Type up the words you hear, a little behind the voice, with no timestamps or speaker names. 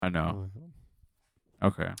I know.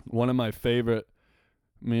 Okay. One of my favorite.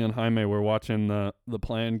 Me and Jaime were watching the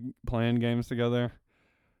playing games together,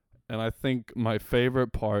 and I think my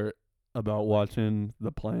favorite part about watching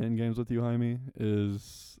the playing games with you, Jaime,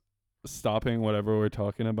 is stopping whatever we're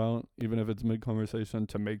talking about, even if it's mid conversation,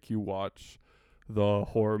 to make you watch the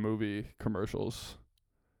horror movie commercials.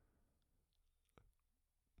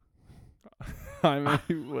 I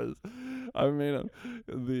mean,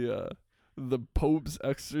 the Pope's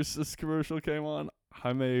Exorcist commercial came on.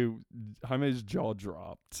 Jaime's jaw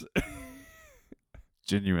dropped.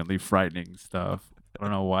 Genuinely frightening stuff. I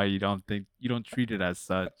don't know why you don't treat it as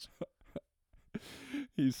such.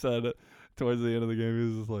 He said it towards the end of the game. He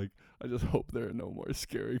was just like, I just hope there are no more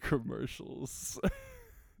scary commercials.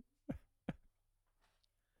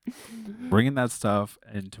 Bringing that stuff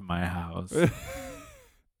into my house.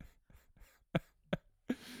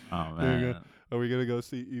 Oh man. Are we gonna go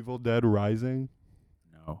see Evil Dead Rising?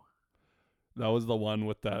 No. That was the one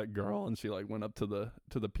with that girl, and she like went up to the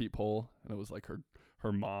peephole, and it was like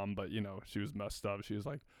her mom, but you know she was messed up. She was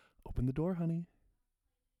like, "Open the door, honey."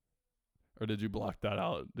 Or did you block that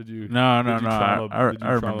out? Did you? No. I remember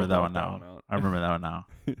that one now. I remember that one now.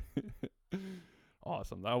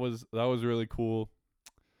 Awesome. That was really cool.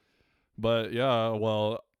 But yeah,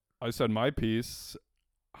 well, I said my piece.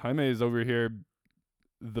 Jaime is over here,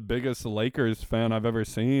 the biggest Lakers fan I've ever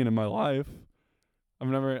seen in my life. I've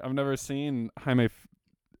never seen Jaime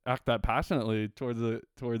act that passionately towards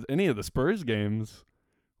any of the Spurs games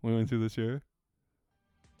we went to this year.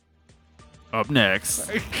 Up next.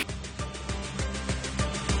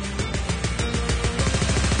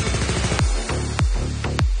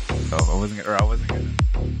 I wasn't gonna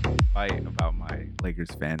fight about my Lakers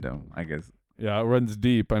fandom, I guess. Yeah, it runs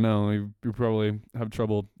deep. I know you probably have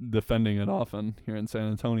trouble defending it often here in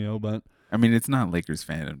San Antonio, but I mean, it's not Lakers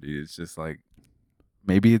fandom, dude. It's just like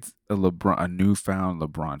maybe it's a newfound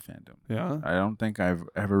LeBron fandom. yeah, I don't think I've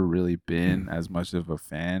ever really been as much of a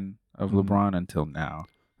fan of LeBron until now.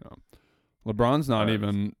 Yeah. LeBron's not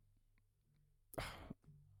even.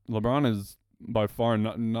 LeBron is by far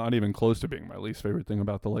not even close to being my least favorite thing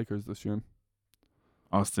about the Lakers this year.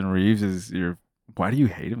 Austin Reeves is your. Why do you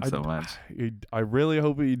hate him so much? I really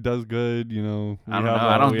hope he does good. You know,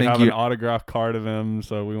 I don't think have an autograph card of him,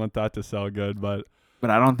 so we want that to sell good. But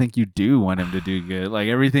I don't think you do want him to do good. Like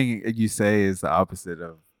everything you say is the opposite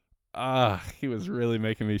of. He was really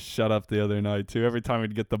making me shut up the other night too. Every time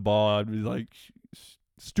we'd get the ball, I'd be like,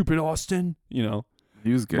 "Stupid Austin," you know.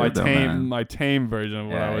 He was good. My tame version of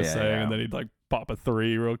what I was saying, and then he'd like pop a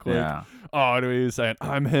three real quick. Yeah. Oh, and he was saying,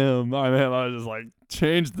 I'm him. I was just like,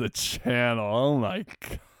 change the channel. Oh my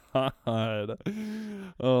god.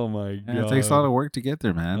 Oh my god. It takes a lot of work to get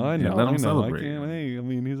there, man. I know. Let him celebrate. celebrate. I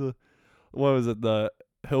mean, he's a what was it? The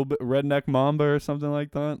redneck Mamba or something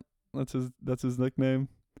like that. That's his nickname.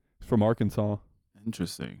 He's from Arkansas.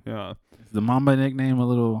 Interesting. Yeah. Is the Mamba nickname a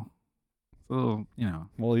little, you know?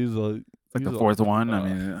 Well, he's the fourth one. I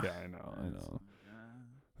mean, yeah, I know.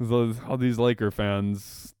 All these Laker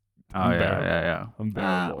fans. Oh yeah.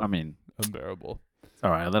 Unbearable. Unbearable. It's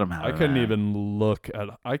all right. Let him have it. I couldn't even look at.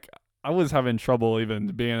 I was having trouble even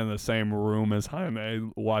being in the same room as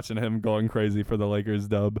Jaime, watching him going crazy for the Lakers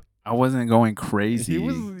dub. I wasn't going crazy.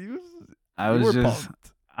 You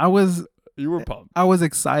were pumped. I was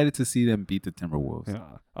excited to see them beat the Timberwolves.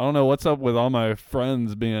 Yeah. I don't know what's up with all my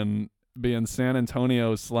friends being San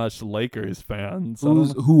Antonio / Lakers fans.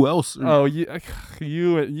 Who else?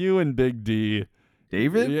 You and Big D.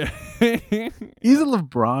 David? Yeah. He's a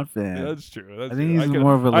LeBron fan. Yeah, that's true. I think he's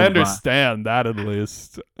more of a LeBron. I understand that at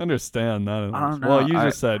least. I don't know. Well, you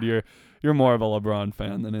just said you're more of a LeBron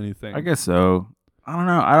fan than anything. I guess so. I don't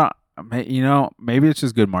know. Maybe it's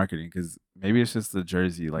just good marketing because maybe it's just the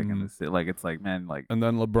jersey, like in the city. Like it's like, man, like. And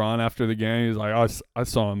then LeBron after the game, he's like, I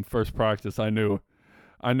saw him first practice. I knew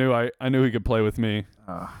he could play with me.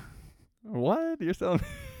 What? You're telling me?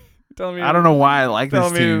 I don't know why I like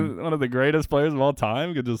this team. One of the greatest players of all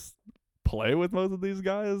time could just play with most of these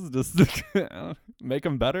guys, just make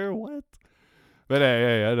them better. What? But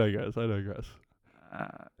hey, I digress.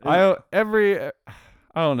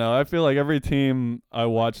 I don't know. I feel like every team I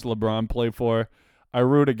watch LeBron play for, I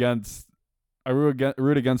root against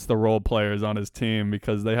the role players on his team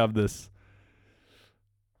because they have this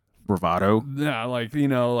bravado. Yeah,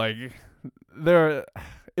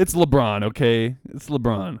 it's LeBron, okay? It's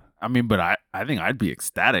LeBron. I mean, but I think I'd be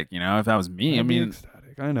ecstatic, if that was me.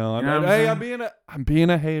 Ecstatic. I know. I'm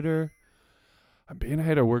being a hater.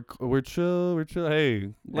 We're chill.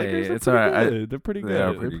 Hey, Lakers are pretty good. They're pretty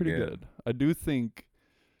good. They're pretty good. I do think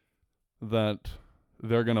that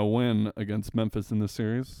they're gonna win against Memphis in the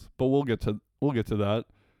series, but we'll get to that.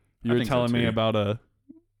 You I were think so, telling me too. about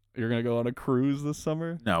you're gonna go on a cruise this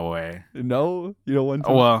summer. No way. No, you don't want to.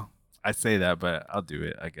 Oh, well, I say that, but I'll do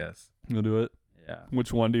it, I guess. You'll do it. Yeah.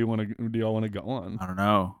 Which one do y'all want to go on? I don't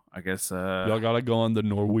know. I guess Y'all gotta go on the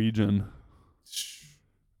Norwegian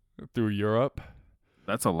through Europe.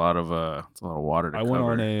 that's a lot of water to I cover. went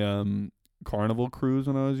on a Carnival cruise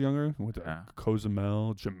when I was younger. Went to Yeah.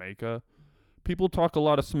 Cozumel, Jamaica. People talk a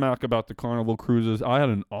lot of smack about the Carnival cruises. I had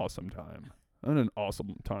an awesome time. I had an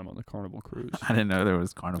awesome time on the Carnival cruise. I didn't know there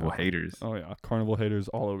was carnival haters. Oh yeah, Carnival haters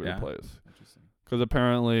all over Yeah. the place. Interesting. Because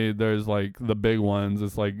apparently there's like the big ones.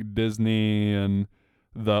 It's like Disney and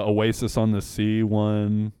the Oasis on the Sea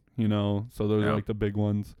one. You know, so those are like the big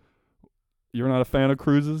ones. You're not a fan of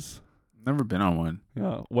cruises? Never been on one.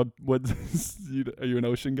 Yeah. What are you an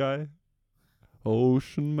ocean guy?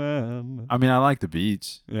 Ocean man. I mean, I like the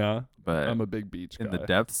beach, Yeah. but I'm a big beach guy. in the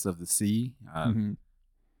depths of the sea, I don't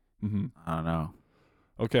know.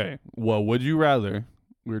 Okay. Well, would you rather?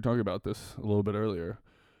 We were talking about this a little bit earlier.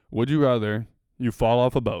 Would you rather you fall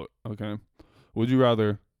off a boat? Okay. Would you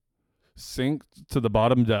rather sink to the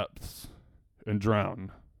bottom depths and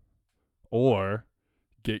drown, or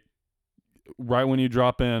get right when you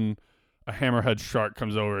drop in, a hammerhead shark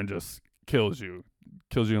comes over and just kills you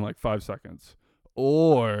in like 5 seconds?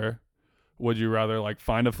 Or would you rather like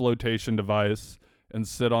find a flotation device and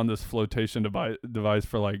sit on this flotation device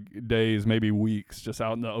for like days, maybe weeks, just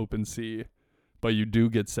out in the open sea, but you do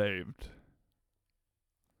get saved?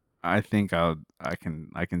 I think I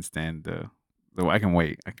can stand I can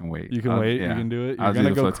wait. You can wait. Yeah. You can do it. You're I'll do gonna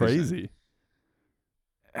the go flotation. crazy.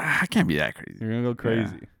 I can't be that crazy. You're gonna go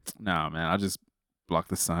crazy. Yeah. No, man. I'll just block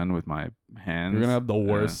the sun with my hands. You're gonna have the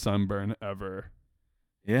worst sunburn ever.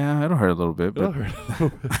 Yeah, it'll hurt a little bit, but It'll hurt a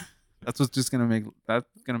little bit. that's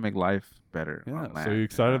gonna make life better. Yeah. on land. So you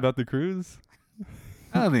excited about the cruise?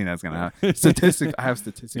 I don't think that's gonna happen. Statistics. I have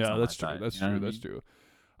statistics. Yeah, on that's my true. side, That's you know true. what I That's mean?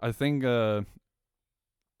 true.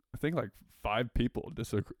 I think like 5 people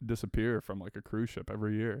disappear from like a cruise ship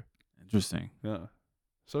every year. Interesting. Yeah.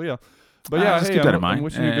 So yeah. But yeah, just hey, keep that in I'm mind.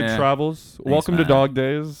 wishing you good Yeah. travels. Thanks, Welcome to man. Dog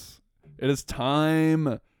Days. It is time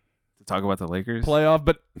To talk about the Lakers. playoff,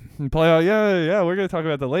 but playoff. Yeah. We're gonna talk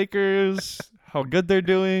about the Lakers, how good they're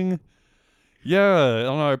doing. Yeah,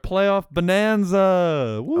 on our playoff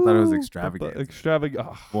bonanza. Woo. I thought it was extravagant. Extravagant.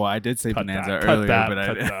 Well, I did say bonanza cut earlier, that, but I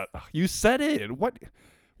cut did, that. You said it. What?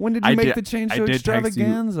 When did you I make did- the change I to did text you-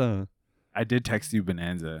 extravaganza? I did text you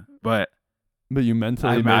bonanza, but But you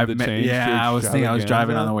mentally made the change. to I was thinking I was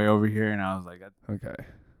driving on the extravaganza? way over here, and I was like, that Okay.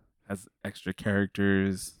 has extra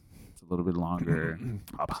characters. It's a little bit longer.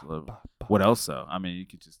 Pops a little. What else though? I mean, you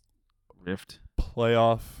could just rift.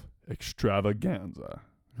 Playoff extravaganza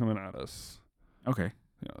coming at us. Okay.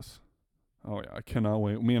 Yes. Oh yeah, I cannot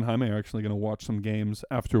wait. Me and Jaime are actually gonna watch some games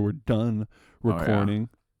after we're done yeah. recording.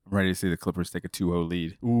 I'm ready to see the Clippers take a 2-0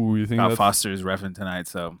 lead. Ooh, you think Scott that's Foster is reffing tonight,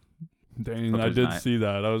 so dang? I Clippers did night. see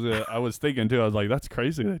that. I was thinking too. I was like, that's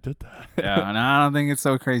crazy they did that. yeah. And I don't think it's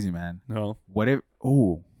so crazy, man. No. What if?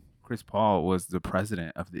 Chris Paul was the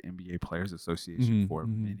president of the NBA Players Association for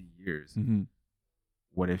many years. Mm-hmm.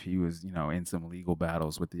 What if he was, in some legal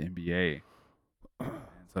battles with the NBA? And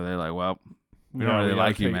so they're like, well, we don't really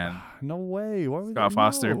like you, man. No way. Why would Scott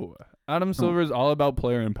Foster. No. Adam Silver is all about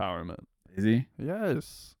player empowerment. Is he?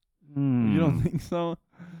 Yes. You don't think so? A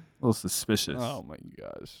little suspicious. Oh my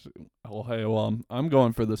gosh. Well, hey, I'm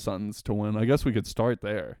going for the Suns to win. I guess we could start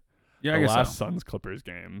there. Yeah, The I guess last so. Suns Clippers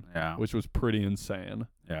game, Yeah. which was pretty insane.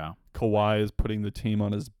 Yeah. Kawhi is putting the team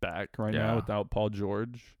on his back right now Yeah. without Paul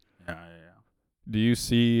George. Yeah. Do you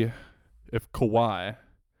see if Kawhi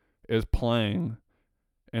is playing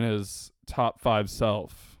in his top 5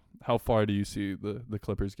 self, how far do you see the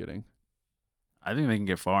Clippers getting? I think they can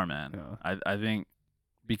get far, man. Yeah. I think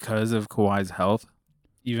because of Kawhi's health,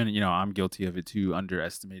 even, I'm guilty of it too,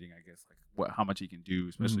 underestimating, I guess, like how much he can do,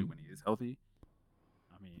 especially when he is healthy.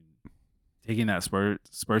 I mean, taking that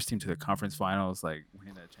Spurs team to the conference finals, like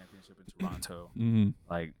winning that championship in Toronto,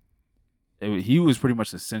 like he was pretty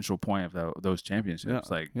much the central point of those championships.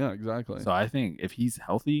 Yeah, exactly. So I think if he's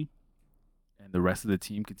healthy and the rest of the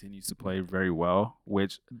team continues to play very well,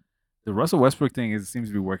 which the Russell Westbrook thing seems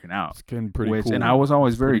to be working out. It's getting pretty cool. And I was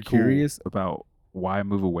always very pretty cool. curious about why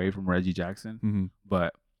move away from Reggie Jackson,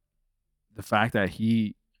 but the fact that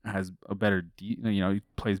he has a better, he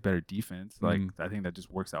plays better defense. Like I think that just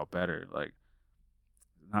works out better. Like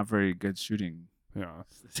not very good shooting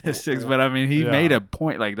statistics, but I mean he made a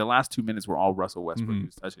point. Like the last 2 minutes were all Russell Westbrook. He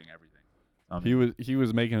was touching everything. He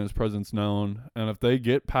was making his presence known, and if they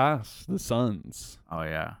get past the Suns, oh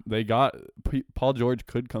yeah, they got Paul George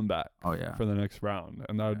could come back. Oh yeah, for the next round,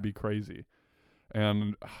 and that would be crazy.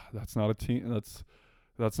 And that's not a team.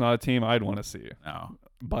 That's not a team I'd want to see. No,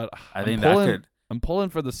 But I think that could. I'm pulling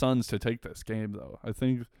for the Suns to take this game, though. I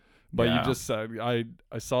think. But Yeah. you just said I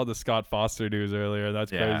saw the Scott Foster news earlier.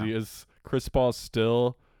 That's Yeah. crazy. Is Chris Paul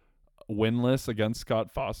still winless against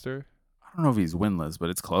Scott Foster? I don't know if he's winless, but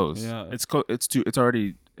it's close. Yeah. It's close. It's too.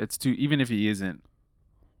 Even if he isn't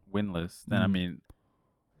winless, then I mean,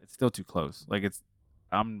 it's still too close. Like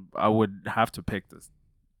I would have to pick the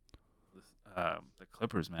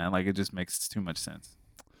Clippers, man. Like it just makes too much sense.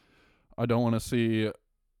 I don't want to see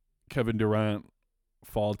Kevin Durant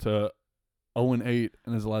fall to 0-8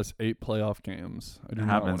 in his last 8 playoff games. I do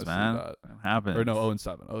not want to see that. It happens. Or no,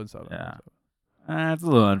 0-7. 0-7. Yeah. It's a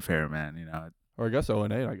little unfair, man. You know. Or I guess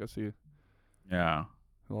 0-8. I guess he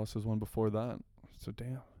lost his one before that. So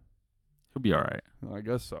damn. He'll be all right. I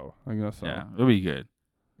guess so. Yeah, it'll be good.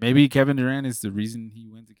 Maybe Kevin Durant is the reason he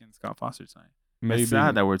wins against Scott Foster tonight. Maybe. It's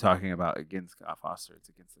sad that we're talking about against Scott Foster. It's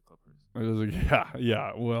against the Clippers.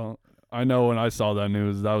 Yeah. Well, I know when I saw that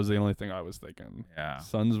news, that was the only thing I was thinking. Yeah.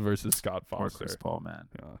 Suns versus Scott Foster. Poor Chris Paul, man.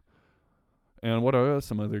 Yeah. And what are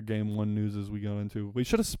some other Game 1 newses we go into? We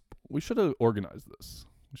should have organized this.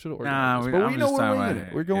 We should have organized this. But we know we're winging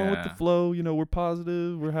it. We're going with the flow. You know, we're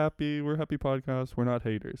positive. We're happy. We're happy podcast. We're not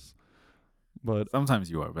haters. But sometimes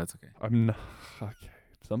you are, but that's okay. I'm not. Okay.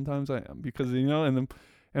 Sometimes I am because and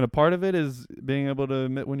a part of it is being able to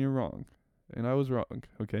admit when you're wrong, and I was wrong.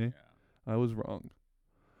 Okay, I was wrong.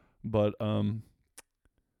 But tonight,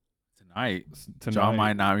 Ja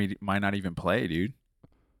might not even play, dude.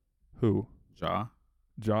 Who? Ja.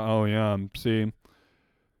 Oh yeah. See,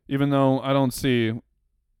 even though I don't see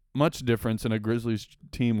much difference in a Grizzlies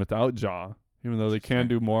team without Ja, even though they can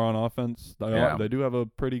do more on offense, they do have a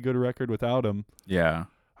pretty good record without him. Yeah.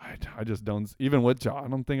 I just don't. Even with Ja, I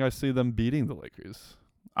don't think I see them beating the Lakers.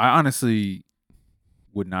 I honestly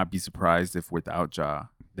would not be surprised if without Ja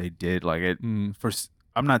they did like it. First,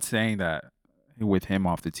 I'm not saying that with him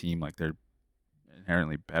off the team like they're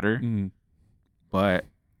inherently better, but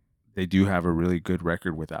they do have a really good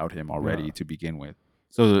record without him already to begin with.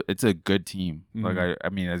 So it's a good team. Like I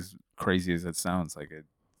mean, as crazy as it sounds, like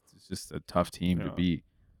it's just a tough team to beat.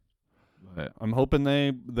 But I'm hoping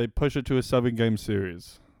they push it to a 7-game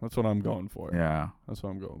series. That's what I'm going for. Yeah. That's what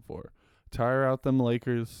I'm going for. Tire out them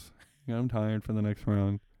Lakers. I'm tired for the next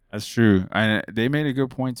round. That's true. They made a good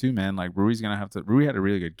point too, man. Like Rui's gonna have to. Rui had a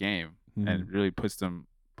really good game and it really pushed them.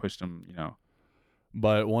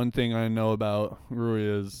 But one thing I know about Rui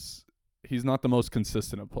is he's not the most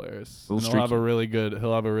consistent of players. He'll have a really good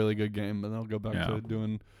game, but they'll go back to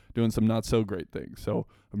doing some not so great things. So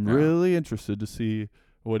I'm really interested to see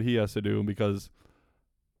what he has to do because.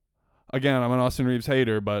 Again, I'm an Austin Reeves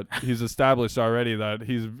hater, but he's established already that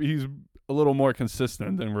he's a little more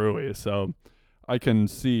consistent than Rui. So I can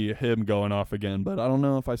see him going off again, but I don't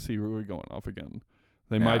know if I see Rui going off again.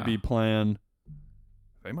 They might be playing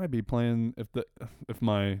if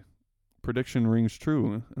my prediction rings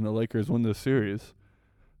true and the Lakers win this series,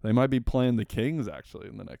 they might be playing the Kings actually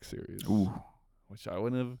in the next series. Ooh. Which I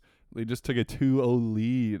wouldn't have. They just took a 2-0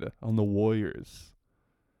 lead on the Warriors.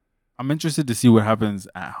 I'm interested to see what happens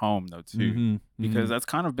at home though too, because that's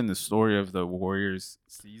kind of been the story of the Warriors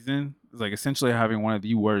season. It's like essentially having one of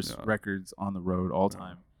the worst records on the road all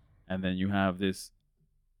time, and then you have this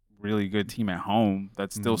really good team at home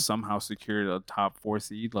that still somehow secured a top 4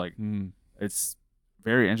 seed. Like it's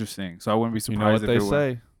very interesting. So I wouldn't be surprised. You know what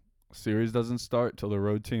they say: series doesn't start till the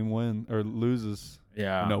road team wins or loses.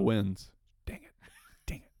 Yeah, no wins. Dang it!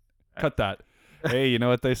 Cut that. Hey, you know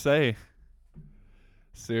what they say?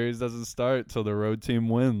 Series doesn't start till the road team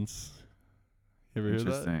wins. You ever hear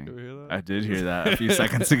that? I did hear that a few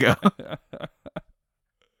seconds ago.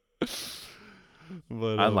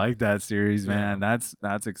 But I like that series, man. That's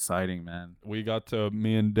exciting, man.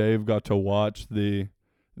 Me and Dave got to watch the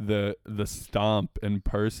stomp in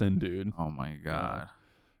person, dude. Oh my god.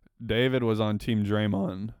 David was on Team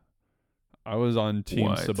Draymond. I was on Team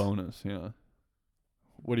Sabonis. Yeah.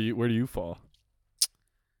 Where do you fall?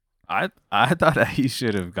 I thought that he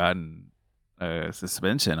should have gotten a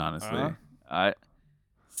suspension. Honestly,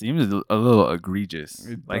 seems a little egregious.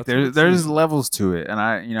 Like there's levels to it, and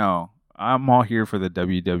I'm all here for the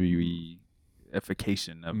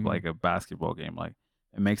WWE-ification of like a basketball game. Like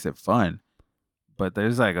it makes it fun, but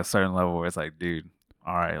there's like a certain level where it's like, dude,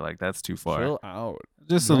 all right, like that's too far. Chill out,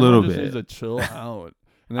 just a little bit. Needs to chill out.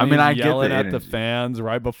 And I mean, I yelling get at the fans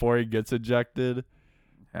right before he gets ejected.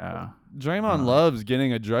 Yeah. Draymond loves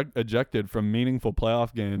getting ejected from meaningful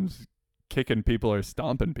playoff games, kicking people or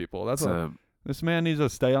stomping people. This man needs to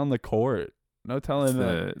stay on the court. No telling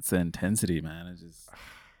that. It's the intensity, man. It just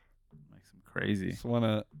makes him crazy. It's one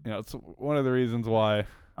of the reasons why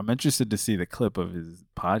I'm interested to see the clip of his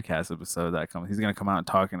podcast episode that comes. He's gonna come out and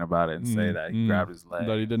talking about it and say that he grabbed his leg.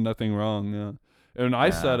 That he did nothing wrong. Yeah. And I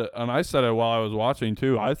Yeah. said it, while I was watching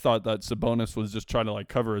too. I thought that Sabonis was just trying to like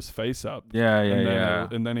cover his face up. Yeah,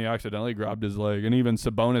 And then he accidentally grabbed his leg. And even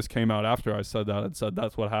Sabonis came out after I said that and said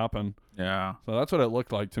that's what happened. Yeah. So that's what it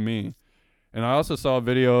looked like to me. And I also saw a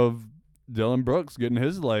video of Dylan Brooks getting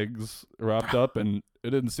his legs wrapped up, and it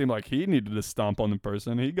didn't seem like he needed to stomp on the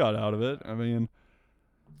person. He got out of it. I mean,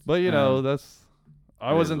 but you know,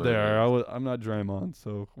 I wasn't there. I'm not Draymond,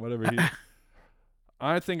 so whatever he.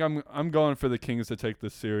 I think I'm going for the Kings to take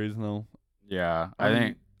this series though. Yeah, I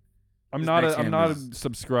think I'm not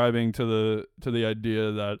subscribing to the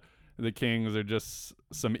idea that the Kings are just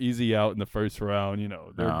some easy out in the first round. You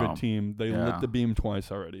know, they're a good team. They lit the beam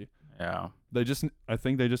twice already. Yeah. I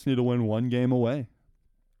think they just need to win one game away.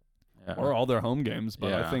 Yeah. Or all their home games.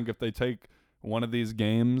 But I think if they take one of these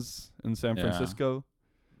games in San Francisco,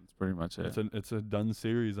 that's pretty much it. It's a done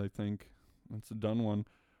series, I think. It's a done one.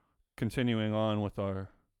 Continuing on with our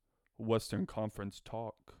Western Conference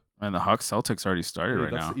talk. And the Hawks Celtics already started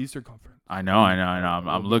right now. That's the Eastern Conference. I know.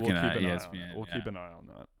 I'm looking at ESPN. We'll keep an eye on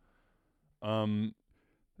that.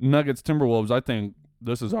 Nuggets Timberwolves, I think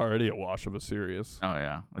this is already a wash of a series. Oh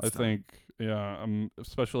yeah. I think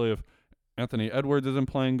especially if Anthony Edwards isn't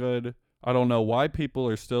playing good. I don't know why people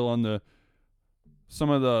are still on some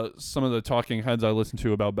of the talking heads I listened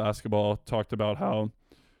to about basketball talked about how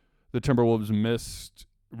the Timberwolves missed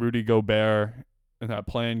Rudy Gobert in that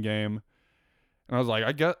playing game. And I was like,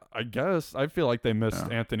 I guess I feel like they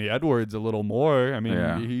missed Anthony Edwards a little more. I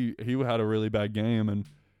mean, he had a really bad game, and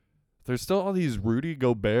there's still all these Rudy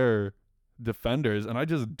Gobert defenders, and I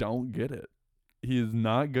just don't get it. He is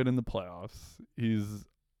not good in the playoffs.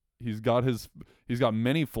 He's got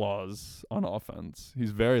many flaws on offense. He's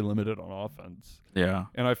very limited on offense. Yeah.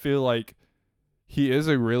 And I feel like he is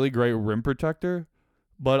a really great rim protector,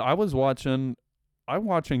 but I'm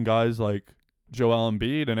watching guys like Joel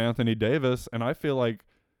Embiid and Anthony Davis, and I feel like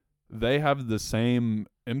they have the same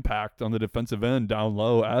impact on the defensive end down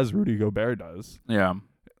low as Rudy Gobert does. Yeah.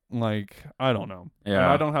 Like, I don't know. Yeah. And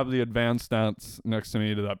I don't have the advanced stats next to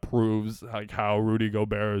me that proves like how Rudy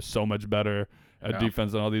Gobert is so much better at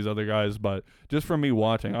defense than all these other guys. But just from me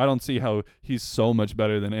watching, I don't see how he's so much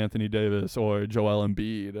better than Anthony Davis or Joel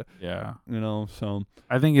Embiid. Yeah. You know, so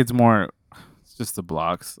I think it's just the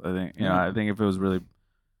blocks. I think, I think if it was really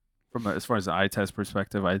as far as the eye test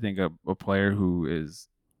perspective, I think a player who is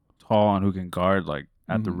tall and who can guard like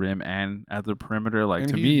at the rim and at the perimeter, like,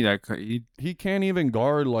 and to me, that he can't even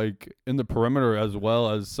guard like in the perimeter as well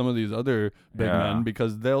as some of these other big men,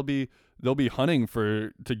 because they'll be hunting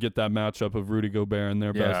to get that matchup of Rudy Gobert and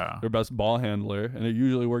their best ball handler, and it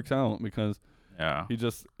usually works out because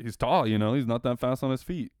he's tall, you know, he's not that fast on his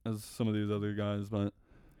feet as some of these other guys. But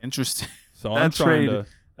interesting. So that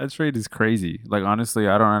trade is crazy. Like, honestly,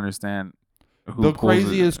 I don't understand. The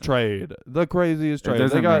craziest trade. It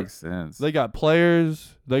doesn't make sense. They got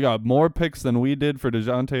players. They got more picks than we did for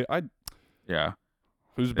DeJounte.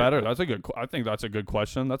 Who's better? I think that's a good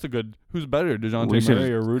question. Who's better, DeJounte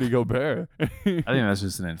Murray or Rudy Gobert? I think that's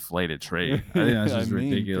just an inflated trade. I think that's just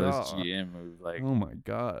ridiculous GM move. Like, oh my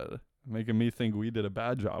God, making me think we did a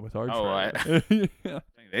bad job with our trade. I think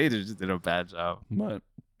they just did a bad job. But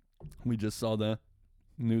we just saw the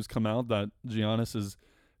news come out that Giannis is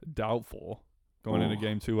doubtful going into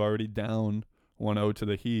game 2, already down 1-0 to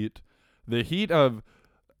the Heat. The Heat I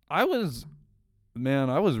was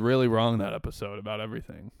really wrong that episode about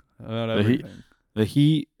everything. The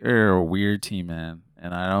Heat are a weird team, man,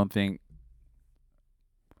 and I don't think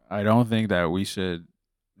that we should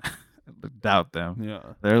doubt them.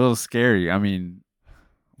 Yeah, they're a little scary. I mean,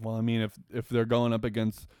 if they're going up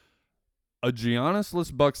against a Giannis-less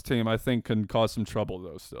Bucks team, I think can cause some trouble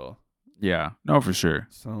though. Still. Yeah, no, for sure.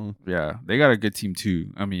 So yeah, they got a good team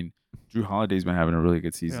too. I mean, Drew Holiday's been having a really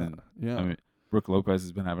good season. Yeah. I mean, Brook Lopez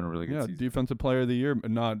has been having a really good season. Defensive player of the year,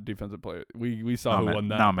 not defensive player. We saw who won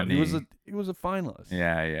that. Nominee. He was a finalist.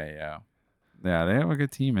 Yeah. Yeah, they have a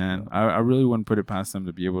good team, man. Yeah. I really wouldn't put it past them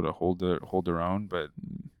to be able to hold their own, but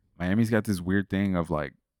Miami's got this weird thing of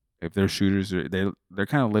like, if they're shooters, they're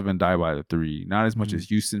kind of live and die by the three. Not as much as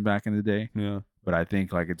Houston back in the day. Yeah. But I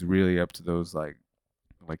think like it's really up to those like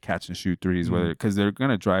catch and shoot threes, because they're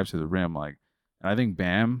gonna drive to the rim. Like, and I think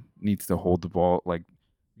Bam needs to hold the ball, like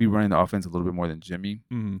be running the offense a little bit more than Jimmy,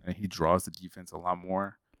 and he draws the defense a lot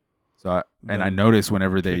more. So I noticed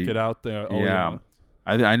whenever they get out there,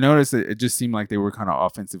 I noticed that it just seemed like they were kind of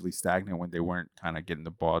offensively stagnant when they weren't kind of getting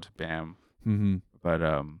the ball to Bam. But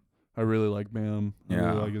I really like Bam. I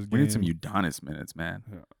really like his game. We need some Udonis minutes, man.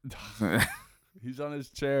 Yeah. He's on his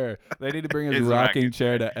chair. They need to bring his His rocking rocking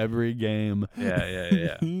chair to every game.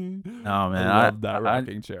 Yeah. No, man. I love that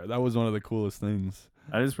rocking chair. That was one of the coolest things.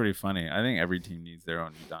 That is pretty funny. I think every team needs their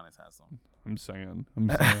own Udonis Haslem. I'm saying.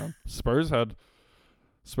 Spurs had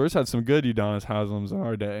some good Udonis Haslems in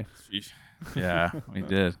our day. Yeah, we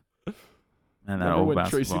did. And that Remember old when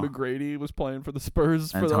basketball. Tracy McGrady was playing for the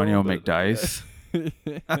Spurs? Antonio for McDyess.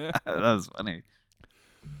 That was funny.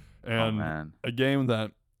 And man. a game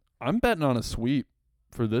that I'm betting on a sweep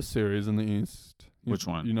for this series in the East. Which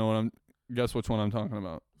one? You know what guess which one I'm talking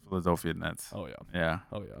about. Philadelphia Nets. Oh yeah. Yeah.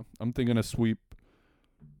 Oh yeah. I'm thinking a sweep.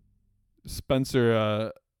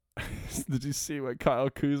 Spencer did you see what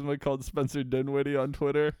Kyle Kuzma called Spencer Dinwiddie on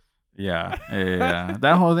Twitter? Yeah.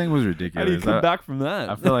 That whole thing was ridiculous. How do you come back from that?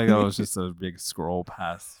 I feel like that was just a big scroll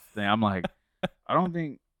past thing. I'm like, I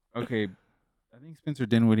think Spencer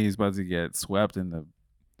Dinwiddie is about to get swept in the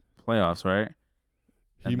playoffs, right?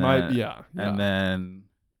 He might, yeah. And then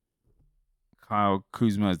Kyle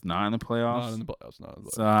Kuzma is not in the playoffs. Not in the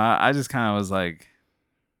playoffs. So I just kind of was like,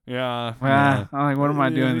 yeah. I'm like, what am I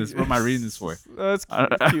doing this? What am I reading this for? That's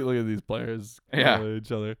cute. Look at these players.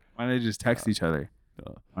 Each other. Why don't they just text each other?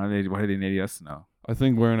 Why do they need us to know? I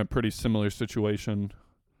think we're in a pretty similar situation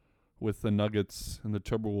with the Nuggets and the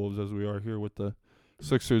Timberwolves as we are here with the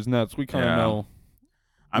Sixers Nets. We kind of know.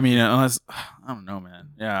 I mean, unless I don't know, man.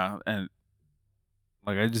 Yeah, and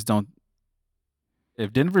like I just don't.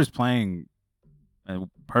 If Denver's playing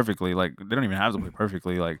perfectly, like they don't even have to play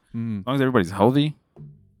perfectly. Like as long as everybody's healthy,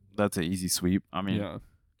 that's an easy sweep. I mean,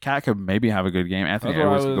 Cat could maybe have a good game. Anthony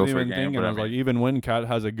Edwards could go for a game. I was like, even when Cat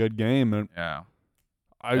has a good game, and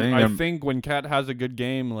I think when Cat has a good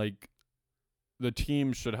game, like the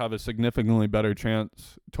team should have a significantly better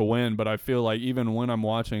chance to win. But I feel like even when I'm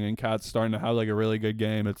watching and Cat's starting to have like a really good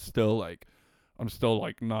game, it's still like I'm still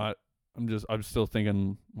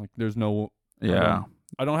thinking like there's no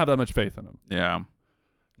I don't have that much faith in him.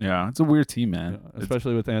 Yeah, it's a weird team, man.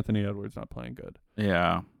 Especially with Anthony Edwards not playing good.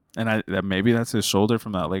 Yeah. And maybe that's his shoulder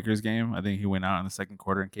from that Lakers game. I think he went out in the second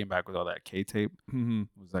quarter and came back with all that K tape. Mm-hmm.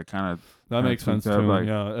 Was that kind of that makes sense too? Like,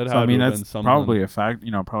 yeah, I mean that's probably a fact.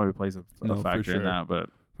 Probably plays a factor in that. But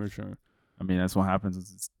for sure, I mean that's what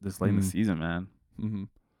happens this late in the season, man. Mm-hmm.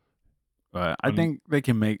 But I think they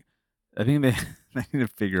can make. I think they need to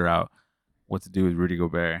figure out what to do with Rudy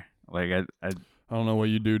Gobert. Like I don't know what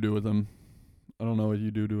you do with him.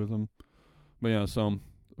 But yeah, so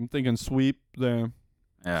I'm thinking sweep there.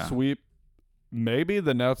 Yeah. Sweep. Maybe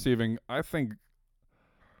the Nets even. I think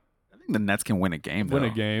the Nets can win a game.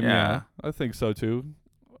 Yeah. I think so too.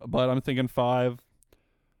 But I'm thinking 5.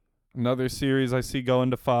 Another series I see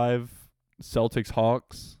going to 5. Celtics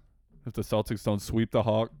Hawks. If the Celtics don't sweep the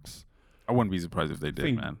Hawks, I wouldn't be surprised if they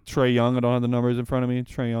did, man. Trae Young. I don't have the numbers in front of me.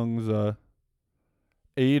 Trae Young's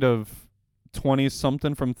 8 of 20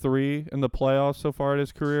 something from 3 in the playoffs so far in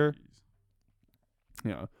his career.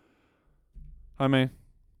 Jeez. Yeah. I mean.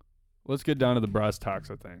 Let's get down to the brass tacks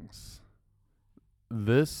of things.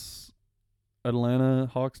 This Atlanta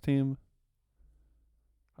Hawks team,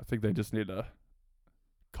 I think they just need to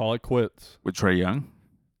call it quits. With Trae Young?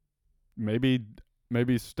 Maybe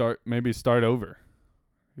start over.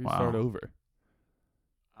 Start over.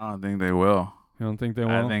 I don't think they will. You don't think they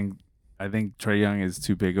will? I think Trae Young is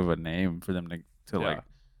too big of a name for them to like.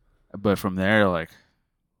 But from there, like,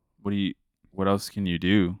 what else can you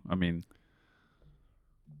do? I mean,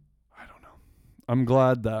 I'm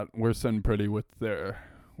glad that we're sitting pretty with their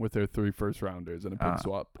 3 first rounders and a pick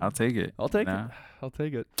swap. I'll take it. I'll take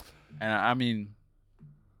it. And I mean,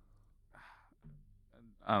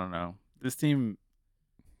 I don't know. This team,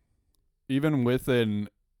 even with an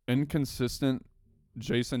inconsistent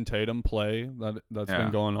Jason Tatum play that's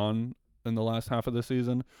been going on in the last half of the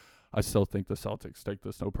season, I still think the Celtics take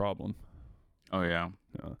this no problem. Oh yeah.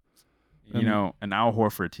 Yeah. An Al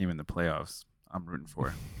Horford team in the playoffs, I'm rooting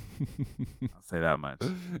for. I'll say that much.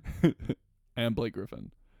 And Blake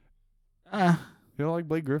Griffin. You don't like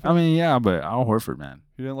Blake Griffin? I mean, yeah, but Al Horford, man.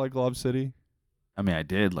 You didn't like Lob City? I mean, I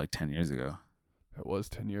did like 10 years ago. It was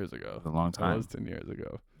 10 years ago. It was a long time. It was 10 years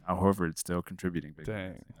ago. Al Horford's still contributing.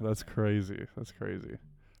 Dang, that's crazy.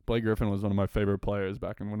 Blake Griffin was one of my favorite players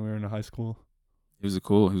back when we were in high school. He was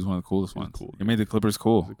one of the coolest ones. Cool, he made the Clippers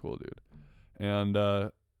cool. He was a cool dude. And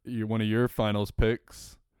one of your finals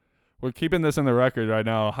picks. We're keeping this in the record right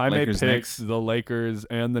now. Jaime picks the Lakers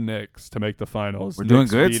and the Knicks to make the finals. We're doing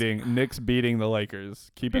good. Knicks beating the Lakers.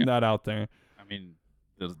 Keeping that out there. I mean,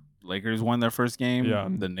 the Lakers won their first game. Yeah.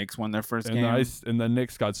 The Knicks won their first game. And the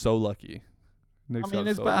Knicks got so lucky.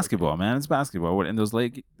 It's basketball, man. It's basketball. In those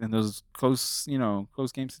close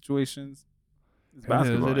game situations. It's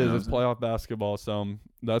basketball. It is. It's playoff basketball, so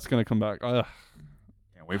that's gonna come back. Can't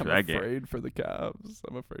wait for that game. I'm afraid for the Cavs.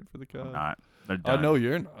 I'm afraid for the Cavs. I'm not. They're done. I know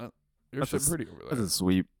you're not. You're That's pretty over there. That's a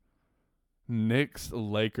sweep. Knicks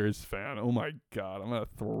Lakers fan. Oh my god, I'm gonna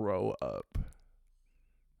throw up.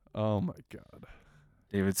 Oh my god.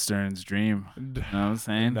 David Stern's dream. You know what I'm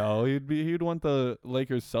saying? No, he'd want the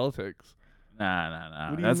Lakers Celtics. Nah.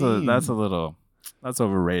 What do you mean? That's a little. That's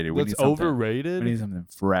overrated. That's overrated. We need something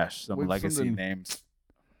fresh, some legacy names,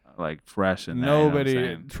 like fresh in there.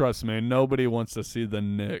 Nobody, trust me, nobody wants to see the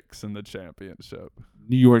Knicks in the championship.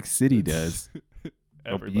 New York City does.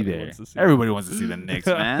 Everybody be there. wants to see. Everybody wants to see the Knicks,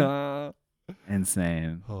 man.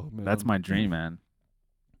 Insane. Oh man, that's my dream, man.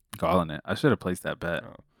 Calling it. I should have placed that bet.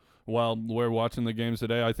 Oh. While we're watching the games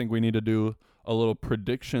today, I think we need to do a little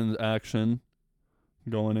predictions action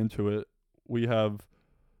going into it. We have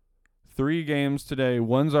 3 games today.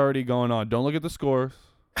 One's already going on. Don't look at the scores.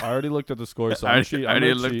 I already looked at the scores. So I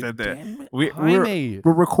already looked at that. We're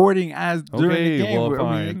recording as during the game. Well,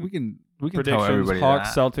 fine. We can predictions. tell everybody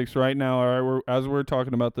Hawks that. Celtics right now. All right, as we're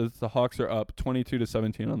talking about this, the Hawks are up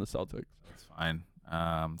 22-17 on the Celtics. That's fine.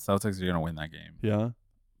 Celtics are gonna win that game. Yeah,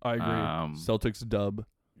 I agree. Celtics dub.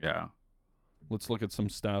 Yeah. Let's look at some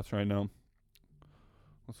stats right now.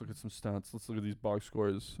 Let's look at these box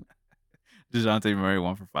scores. DeJounte Murray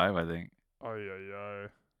 1 for 5, I think. Ay.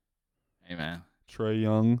 Hey man. Trae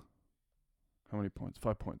Young. How many points?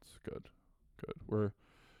 5 points. Good.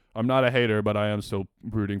 I'm not a hater, but I am still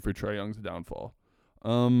rooting for Trae Young's downfall.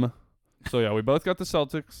 So yeah, we both got the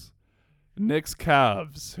Celtics. Knicks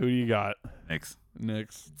Cavs. Who do you got? Knicks.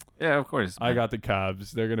 Yeah, of course. Man. I got the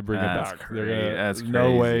Cavs. They're gonna bring it back. That's crazy.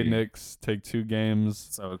 No way Knicks take 2 games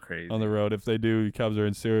so crazy on the road. If they do, Cavs are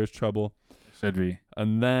in serious trouble. Should be.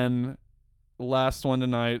 And then last one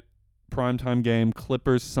tonight, primetime game,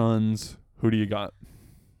 Clippers Suns. Who do you got?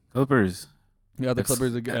 Clippers. Yeah, the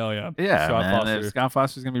Clippers again. Oh yeah. Yeah, man. If Scott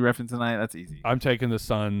Foster's gonna be reffing tonight, that's easy. I'm taking the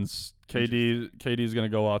Suns. KD's gonna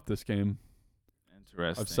go off this game.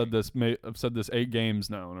 Interesting. I've said this 8 games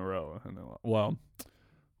now in a row. Well,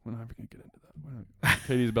 we're not even gonna get into that.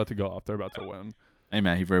 KD's about to go off. They're about to win. Hey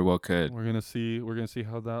man, he very well could. We're gonna see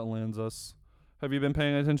how that lands us. Have you been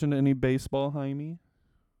paying attention to any baseball, Jaime?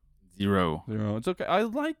 Zero. It's okay. I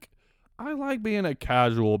like being a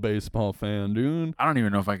casual baseball fan, dude. I don't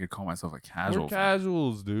even know if I could call myself a casual. We're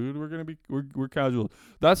casuals, dude. We're casual.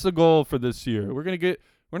 That's the goal for this year. We're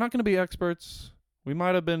not gonna be experts. We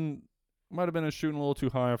might have been shooting a little too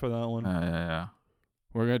high for that one. Yeah.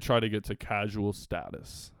 We're gonna try to get to casual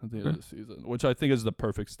status at the end of the season, which I think is the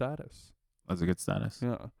perfect status. That's a good status.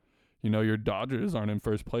 Yeah. Your Dodgers aren't in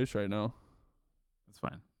first place right now. That's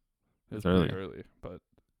fine. It's early, but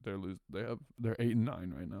they're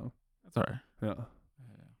 8-9 right now. That's all right. Yeah.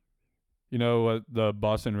 You know what the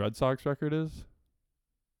Boston Red Sox record is?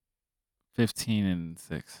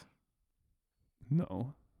 15-6.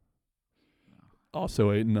 No. Also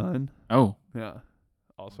 8-9. Oh. Yeah.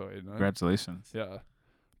 Also 8-9. Congratulations. Yeah.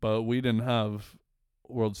 But we didn't have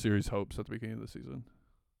World Series hopes at the beginning of the season.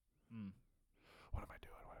 What am I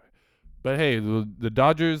doing? But hey, the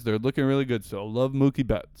Dodgers, they're looking really good still. Love Mookie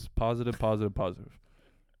Betts. Positive.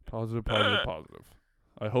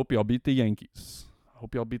 I hope y'all beat the Yankees.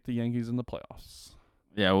 in the playoffs.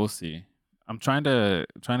 Yeah, we'll see. I'm trying to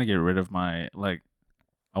get rid of my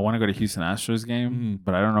I want to go to Houston Astros game,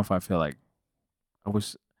 but I don't know if I feel like I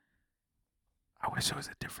wish it was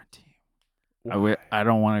a different team. I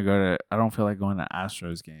don't want to go to. I don't feel like going to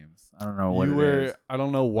Astros games. I don't know what it is. I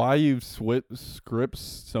don't know why you've switched scripts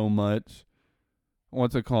so much.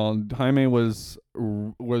 What's it called? Jaime was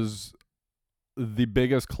the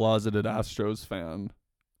biggest closeted Astros fan.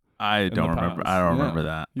 I don't remember. I don't remember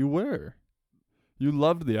that. You were. You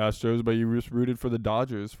loved the Astros, but you just rooted for the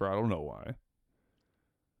Dodgers for I don't know why.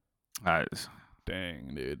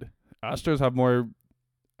 Dang, dude. Astros have more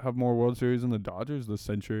World Series than the Dodgers this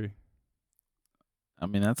century. I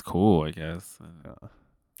mean, that's cool, I guess. Yeah.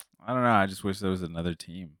 I don't know. I just wish there was another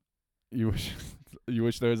team. You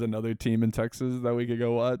wish there was another team in Texas that we could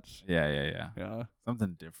go watch? Yeah. Yeah.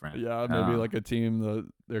 Something different. Yeah, maybe like a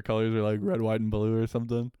team their colors are like red, white, and blue or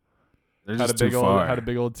something. They're just too far. Had a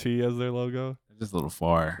big old T as their logo. They're just a little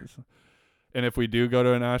far. And if we do go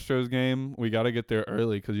to an Astros game, we got to get there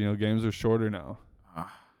early because, games are shorter now.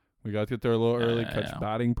 We got to get there a little early, catch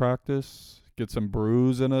batting practice, get some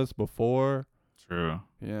brews in us before. True.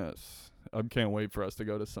 Yes. I can't wait for us to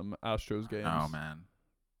go to some Astros games. Oh, man.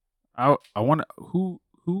 I want to.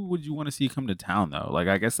 Who would you want to see come to town, though?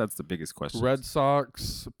 I guess that's the biggest question. Red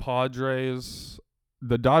Sox, Padres.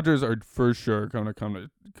 The Dodgers are for sure going to come to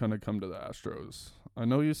the Astros. I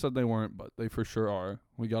know you said they weren't, but they for sure are.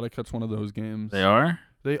 We got to catch one of those games. They are?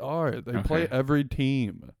 They are. They play every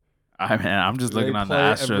team. I'm just looking on the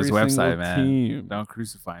Astros website, man. Team. Don't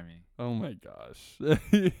crucify me. Oh my gosh.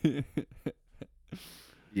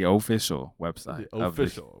 The official website.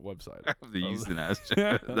 Website of the Houston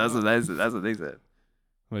Astros. That's what they said.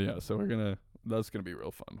 Well, yeah, so that's gonna be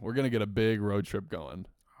real fun. We're gonna get a big road trip going.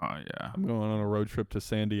 Oh yeah. I'm going on a road trip to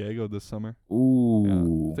San Diego this summer. Ooh.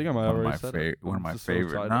 Yeah. I think I might already said it. One of my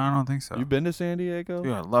favorite. No, I don't think so. You've been to San Diego?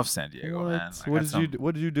 Dude, I love San Diego, man.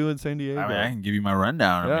 What did you do in San Diego? I mean, I can give you my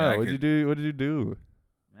rundown. Yeah, what did you do?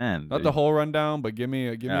 Man, not the whole rundown, but give me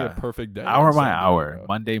a perfect day. Hour by hour,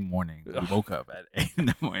 Monday morning. We woke up at 8 in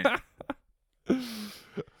the morning.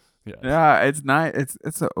 Yes. Yeah, it's nice.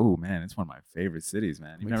 It's one of my favorite cities,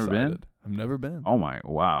 man. You've never been? I've never been. Oh my,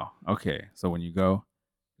 wow. Okay, so when you go,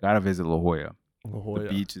 gotta visit La Jolla. La Jolla. The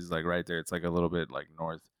beach is like right there. It's like a little bit like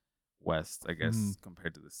northwest, I guess,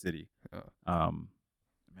 compared to the city. Yeah.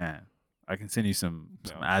 Man, I can send you some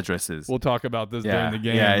addresses. We'll talk about this during the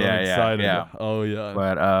game. I'm excited. Yeah. Oh yeah.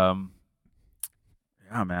 But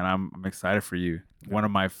yeah, man, I'm excited for you. Yeah. One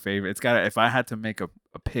of my favorite. If I had to make a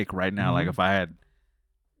pick right now, like if I had,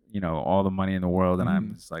 all the money in the world and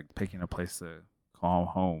I'm just like picking a place to call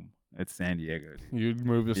home, it's San Diego. You'd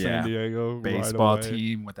move to San Diego. Baseball right away.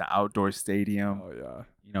 Team with the outdoor stadium. Oh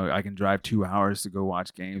yeah. I can drive 2 hours to go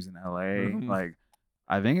watch games in LA. Like,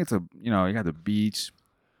 I think it's you got the beach.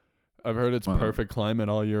 I've heard it's perfect climate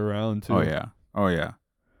all year round too. Oh yeah. Oh,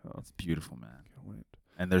 it's beautiful, man. Can't wait.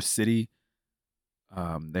 And their city,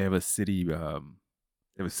 they have a city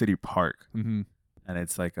park, and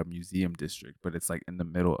it's like a museum district, but it's like in the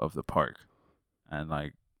middle of the park, and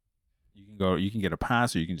like you can get a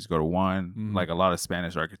pass or you can just go to one. Like a lot of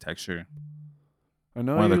Spanish architecture. I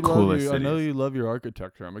know you love your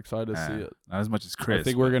architecture. I'm excited to see it. Not as much as Chris. I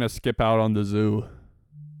think we're gonna skip out on the zoo.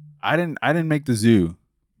 I didn't make the zoo,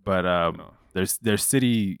 but their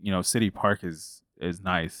city city park is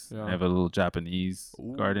nice. Yeah. They have a little Japanese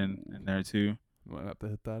garden in there too. Might have to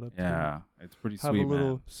hit that up. Yeah, too. It's pretty have sweet. Have a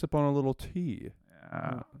little sip on a little tea.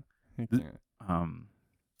 Yeah. It's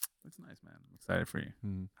nice, man. I'm excited for you.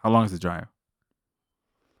 How long is the drive?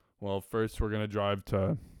 Well, first we're gonna drive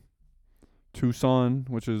to Tucson,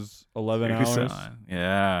 which is 11 hours.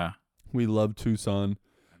 Yeah. We love Tucson.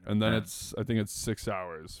 And then I think it's 6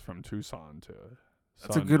 hours from Tucson to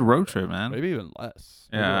That's a good road trip, man. Maybe even less.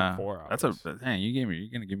 Yeah. Maybe like 4 hours. You're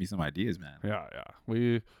gonna give me some ideas, man. Yeah.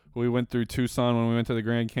 We went through Tucson when we went to the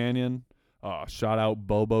Grand Canyon. Shout out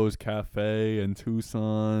Bobo's Cafe in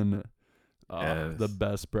Tucson. Yes. The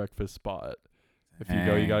best breakfast spot. If you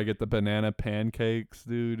go, you gotta get the banana pancakes,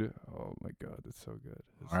 dude. Oh my god, it's so good.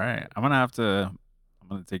 All right. I'm gonna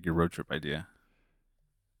take your road trip idea.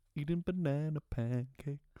 Eating banana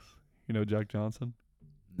pancakes. You know Jack Johnson?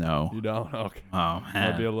 No. You don't? Okay. Oh man.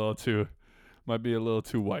 Might be a little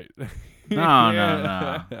too white.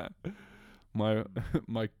 No.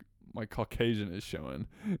 My Caucasian is showing.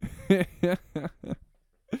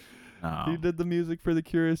 No. He did the music for the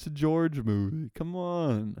Curious George movie. Come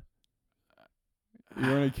on. You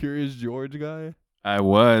weren't a Curious George guy? I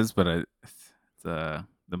was, but the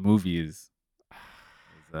movie is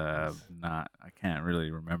not. I can't really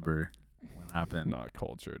remember what happened. Not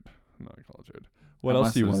cultured. What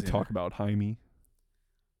else do you want to talk about, Jaime?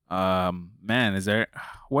 Man, is there?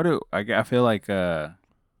 I feel like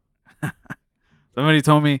somebody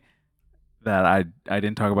told me that I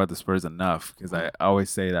didn't talk about the Spurs enough because I always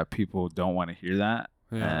say that people don't want to hear that,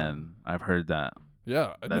 and I've heard that.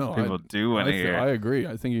 Yeah, people do want to hear. I agree.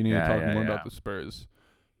 I think you need to talk more about the Spurs.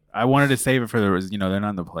 I wanted to save it for they're not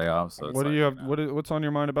in the playoffs. So what do you have? What's on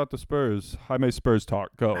your mind about the Spurs? Jaime, Spurs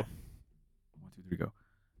talk. Go. 1, 2, 3, go.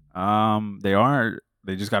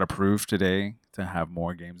 They just got approved today to have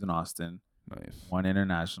more games in Austin. Nice. One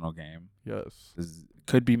international game. Yes.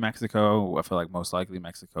 Could be Mexico. I feel like most likely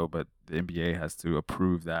Mexico, but the NBA has to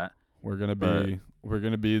approve that. We're gonna be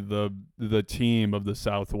the team of the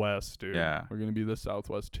Southwest, dude. Yeah. We're gonna be the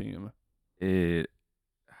Southwest team. To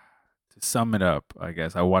sum it up, I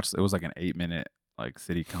guess it was like an 8-minute like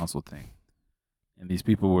city council thing, and these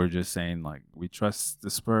people were just saying like, we trust the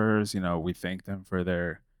Spurs. We thank them for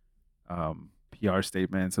their PR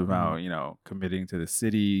statements about committing to the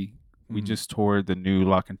city. We just toured the new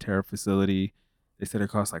Lock and Terror facility. They said it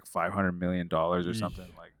cost like $500 million or something.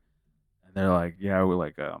 Like, and they're like, yeah, we're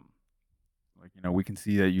like we can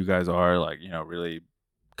see that you guys are like really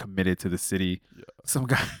committed to the city. Yeah.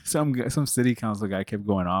 Some city council guy kept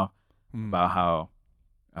going off about how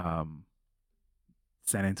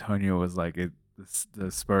San Antonio was like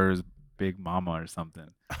the Spurs big mama or something.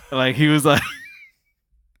 Like he was like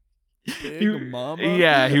Big mama.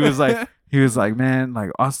 Yeah, he was like, man, like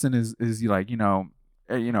Austin is like, there's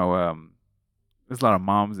a lot of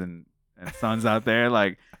moms and sons out there,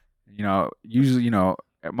 like, usually,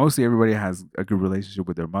 mostly everybody has a good relationship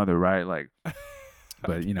with their mother, right? Like,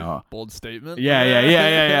 but bold statement.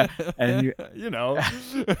 yeah. And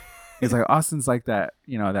he's like, Austin's like that,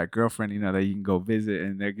 that girlfriend, that you can go visit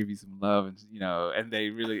and they'll give you some love, and and they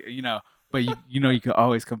really, but you can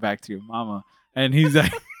always come back to your mama. And he's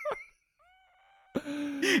like,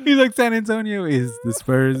 he's like, San Antonio is the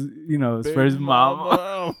Spurs, Spurs mama.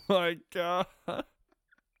 Oh my god.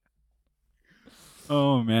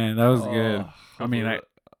 Oh man, that was good. I mean,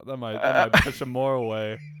 that might push him more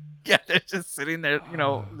away. Yeah, they're just sitting there,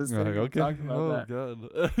 listening okay. talking about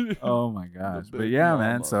that. God. Oh my gosh. But yeah,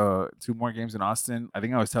 man. So 2 more games in Austin. I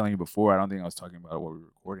think I was telling you before. I don't think I was talking about it while we were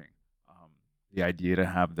recording. The idea to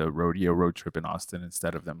have the rodeo road trip in Austin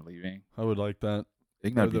instead of them leaving. I would like that. I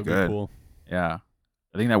think that'd be good. Cool. Yeah,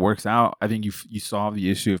 I think that works out. I think you solve the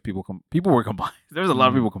issue of people were complaining. There was a lot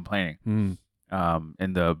of people complaining. In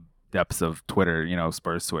the depths of Twitter,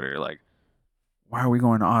 Spurs Twitter, like, why are we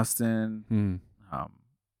going to Austin? Are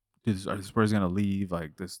the Spurs gonna leave?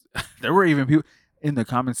 Like this, there were even people in the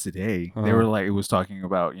comments today. They were like, it was talking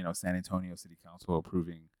about San Antonio City Council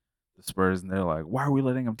approving the Spurs, and they're like, why are we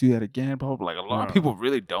letting them do that again? Blah, blah, blah. Like a lot of people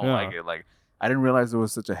really don't like it. Like I didn't realize there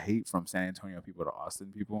was such a hate from San Antonio people to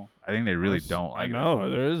Austin people. I think they really don't like it. No,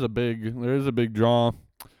 there is a big draw.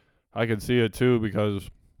 I can see it too because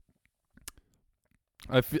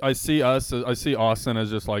I see Austin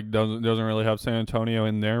as just like doesn't really have San Antonio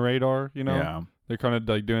in their radar. Yeah. They're kind of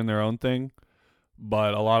like doing their own thing,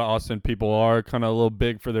 but a lot of Austin people are kind of a little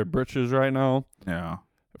big for their britches right now. Yeah.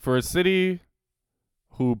 For a city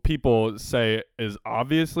who people say is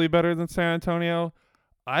obviously better than San Antonio,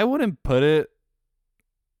 I wouldn't put it,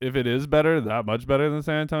 if it is better, that much better than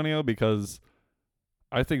San Antonio, because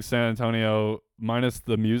I think San Antonio, minus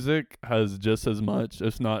the music, has just as much,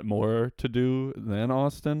 if not more, to do than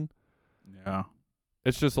Austin. Yeah.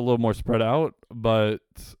 It's just a little more spread out, but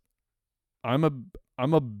I'm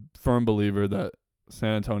a firm believer that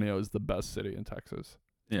San Antonio is the best city in Texas.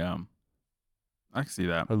 Yeah. I can see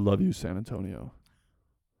that. I love you, San Antonio.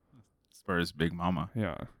 Spurs big mama.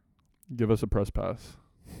 Yeah. Give us a press pass.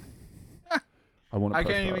 I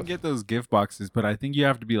can't even get those gift boxes, but I think you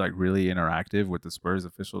have to be like really interactive with the Spurs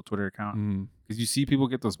official Twitter account, because you see people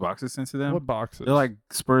get those boxes sent to them. What boxes? They're like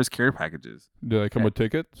Spurs care packages. Do they come with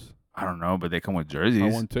tickets? I don't know, but they come with jerseys. I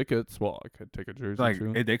want tickets. Well, I could take a jersey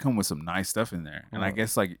too. They come with some nice stuff in there, and I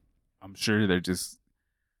guess like I'm sure they're just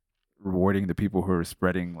rewarding the people who are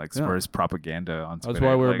spreading like Spurs propaganda on Twitter. That's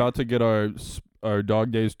why we're about to get our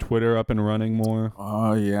Dog Days Twitter up and running more.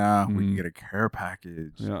 Oh yeah, we can get a care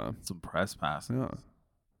package. Yeah, some press passes.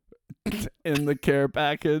 Yeah, in the care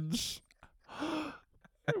package,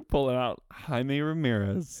 pulling out Jaime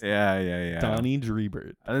Ramirez. Yeah. Donnie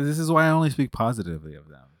Drebert. This is why I only speak positively of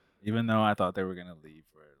them, even though I thought they were gonna leave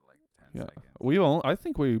for like 10 seconds. I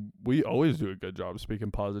think we always do a good job speaking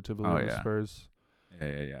positively of the Spurs.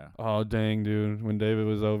 Yeah. Oh dang, dude! When David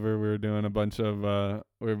was over, we were doing a bunch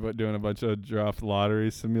of draft lottery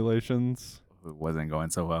simulations. It wasn't going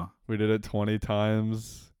so well. We did it 20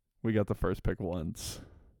 times. We got the first pick once.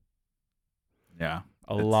 Yeah,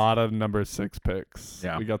 a lot of number 6 picks.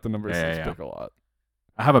 Yeah, we got the number 6 pick a lot.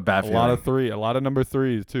 I have a bad feeling. A lot of number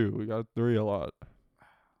 3s too. We got 3 a lot.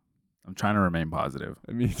 I'm trying to remain positive.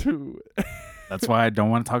 Me too. That's why I don't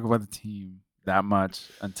want to talk about the team that much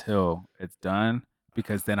until it's done.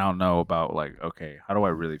 Because then I'll know about like, okay, how do I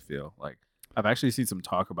really feel? Like, I've actually seen some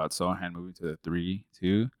talk about Sohan moving to the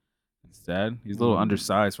 3-2 instead. He's a little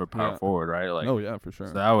undersized for power forward, right? Like, oh yeah, for sure.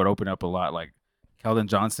 So that would open up a lot. Like, Keldon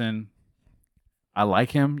Johnson, I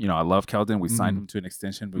like him. I love Keldon. We signed him to an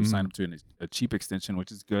extension, but we signed him to a cheap extension,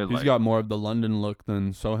 which is good. He's got more of the London look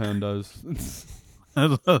than Sohan does. A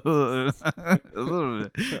little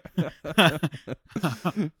bit.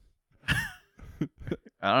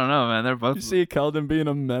 I don't know, man. They're both. You see Keldon being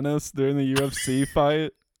a menace during the UFC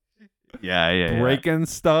fight? Yeah. Breaking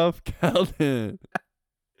stuff, Keldon.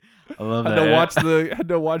 I love that. Had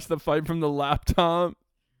to watch the fight from the laptop.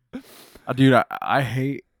 Dude, I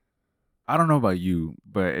hate. I don't know about you,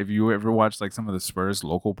 but if you ever watch like some of the Spurs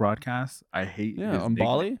local broadcasts, I hate. Yeah, on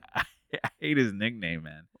Bali. I hate his nickname,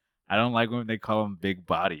 man. I don't like when they call him Big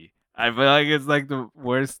Body. I feel like it's like the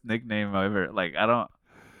worst nickname ever. Like I don't.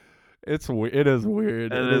 It is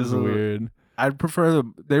weird. It is weird. I'd prefer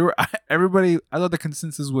everybody. I thought the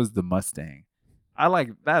consensus was the Mustang. I like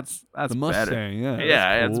that's the Mustang. Better.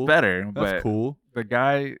 Yeah, it's better. That's cool. The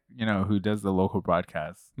guy, who does the local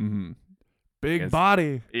broadcast, big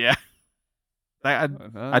body. Yeah,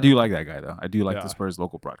 I do like that guy though. I do like the Spurs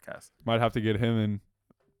local broadcast. Might have to get him and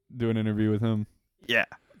do an interview with him. Yeah.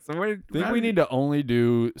 So I think we need to only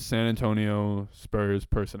do San Antonio Spurs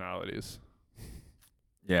personalities.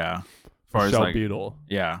 Yeah. As far as Michelle Beadle.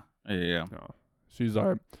 Yeah. Yeah. No. She's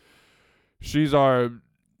our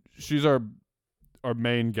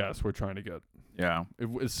main guest we're trying to get. Yeah.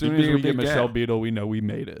 As soon as we get Michelle Beadle, we know we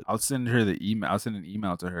made it. I'll send her the email. I'll send an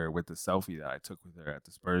email to her with the selfie that I took with her at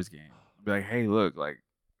the Spurs game. I'll be like, hey, look, like,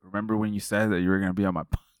 remember when you said that you were gonna be on my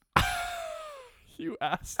You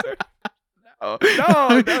asked her? No,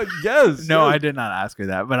 yes. No, I did not ask her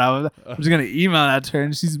that, but I'm just gonna email that to her,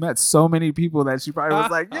 and she's met so many people that she probably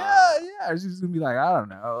was like, yeah. She's gonna be like, I don't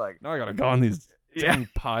know, like, now I gotta go on these dang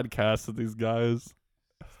podcasts with these guys.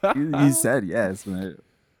 he said yes, man.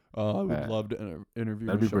 I would love to interview.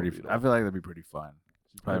 That'd be pretty. I feel like that'd be pretty fun.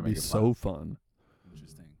 That'd be so fun.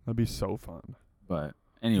 Interesting. That'd be so fun. But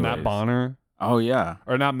anyway, Matt Bonner. Oh yeah,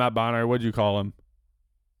 or not Matt Bonner. What'd you call him?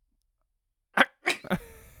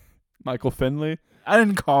 Michael Finley? I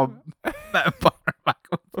didn't call Matt Bonner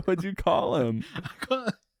Michael. What'd you call him?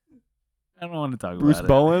 I don't want to talk Bruce about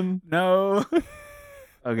Bowen? it. No.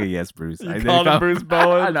 Okay, yes, Bruce. You called him Bruce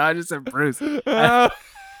Bowen? No, I just said Bruce.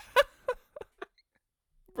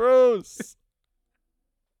 Bruce.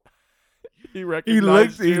 He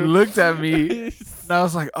recognized He looked at me, and I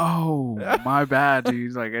was like, "Oh, my bad, dude."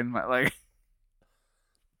 He's like, "In my like."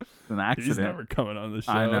 It's an accident. He's never coming on the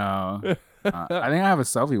show. I know. I think I have a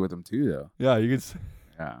selfie with him too, though. Yeah, you could.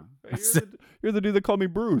 Yeah, you're the dude that called me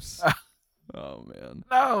Bruce. Oh man.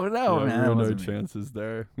 No, man. Ruined our chances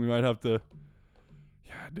there. We might have to.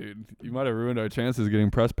 Yeah, dude, you might have ruined our chances getting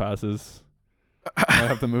press passes. Might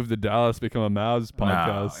have to move to Dallas, become a Mavs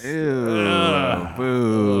podcast. No. Ew.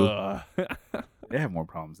 Boo. They have more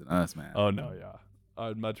problems than us, man. Oh no, yeah.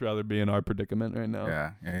 I'd much rather be in our predicament right now.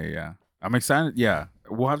 Yeah. I'm excited. Yeah,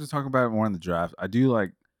 we'll have to talk about it more in the draft.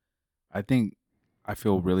 I think I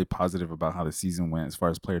feel really positive about how the season went as far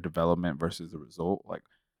as player development versus the result. Like,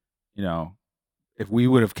 you know, if we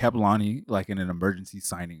would have kept Lonnie like in an emergency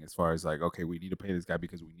signing, as far as like, okay, we need to pay this guy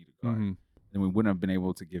because we need a guard, then we wouldn't have been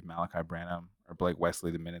able to give Malachi Branham or Blake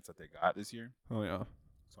Wesley the minutes that they got this year. Oh yeah.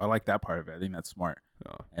 So I like that part of it. I think that's smart.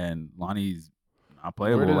 Yeah. And Lonnie's not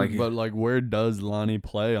playable. Where does Lonnie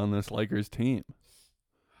play on this Lakers team?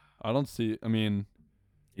 I don't see. I mean,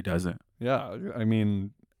 he doesn't. Yeah. I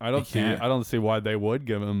mean, I don't see why they would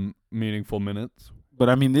give him meaningful minutes. But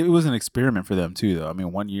I mean, it was an experiment for them too, though. I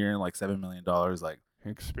mean, 1 year, like $7 million, like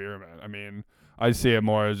experiment. I mean, I see it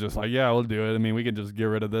more as just like, yeah, we'll do it. I mean, we can just get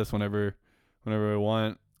rid of this whenever we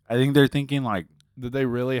want. I think they're thinking like, did they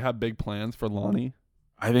really have big plans for Lonnie?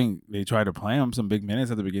 I think they tried to play him some big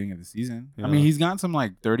minutes at the beginning of the season. Yeah. I mean, he's got some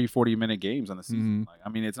like 30, 40-minute games on the season. Like, I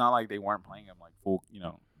mean, it's not like they weren't playing him like full,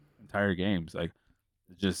 entire games. Like,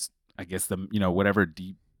 just I guess whatever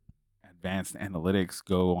deep advanced analytics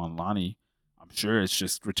go on Lonnie, I'm sure it's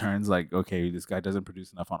just returns like, okay, this guy doesn't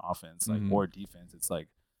produce enough on offense, like or defense. It's like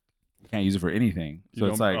you can't use it for anything. So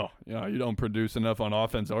it's like, you don't produce enough on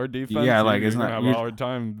offense or defense. Yeah, like it's not have a hard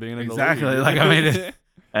time being in the league. Exactly. Like I mean,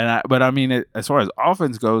 but I mean, as far as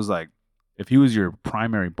offense goes, like if he was your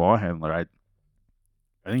primary ball handler, I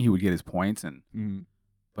think he would get his points,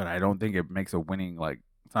 but I don't think it makes a winning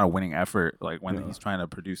it's not a winning effort like when he's trying to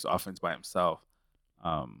produce offense by himself.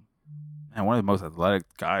 And one of the most athletic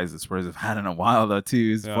guys the Spurs have had in a while though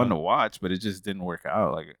too. It's fun to watch, but it just didn't work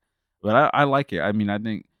out. But I like it. I mean, I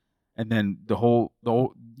think, and then the whole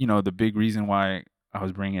the big reason why I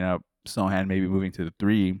was bringing up Sohan maybe moving to the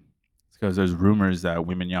 3 is because there's rumors that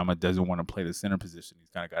Wembanyama doesn't want to play the center position. He's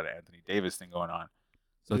kind of got an Anthony Davis thing going on.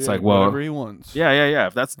 So it's like, well, whatever he wants. Yeah.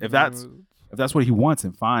 If that's what he wants,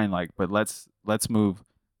 and fine. But let's move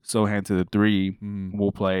Sohan to the 3.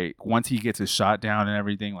 We'll play once he gets his shot down and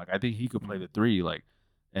everything. Like I think he could play the 3.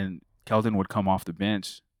 And Keldon would come off the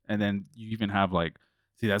bench, and then you even have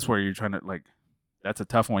that's where you're trying to that's a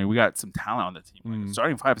tough one. We got some talent on the team. The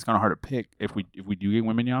starting 5 is kind of hard to pick if we do get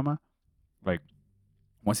Wembanyama.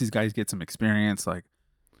 Once these guys get some experience,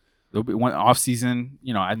 there'll be one off season.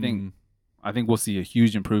 I think we'll see a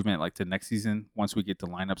huge improvement to next season once we get the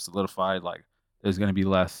lineup solidified. There's going to be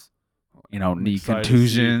less. Knee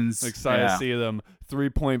contusions. Excited to see them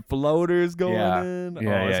 3-point floaters going in. It's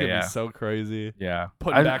gonna be so crazy. Yeah,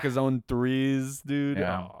 putting back his own threes, dude.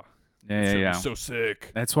 Yeah. So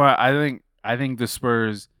sick. That's why I think the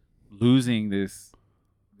Spurs losing this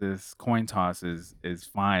coin toss is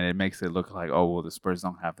fine. It makes it look like, oh well, the Spurs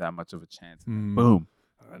don't have that much of a chance. Boom.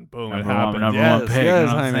 And boom, it number one, happened. number one pick. Yes, You know what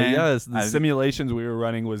I'm Jaime, saying? yes. The simulations we were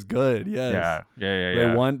running was good. Yes.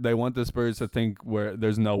 Yeah. They want the Spurs to think where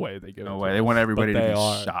there's no way they give it to us. No way. They want everybody to be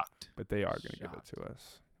are. shocked. But they are going to give it to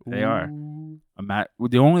us. They are.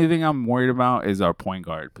 The only thing I'm worried about is our point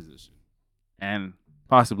guard position. And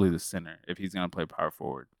possibly the center, if he's going to play power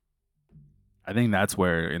forward. I think that's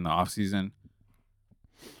where in the offseason,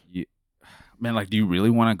 man, like, do you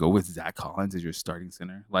really want to go with Zach Collins as your starting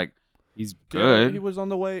center? Like, he's good. Yeah, he was on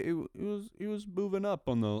the way. He was moving up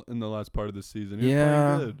in the last part of the season. He was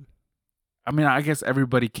playing good. I mean, I guess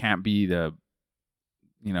everybody can't be the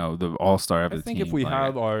all-star of the team. I think if we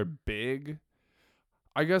have our big,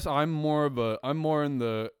 I guess I'm more in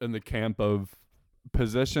the camp of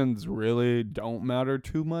positions really don't matter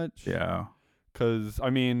too much. Yeah. Because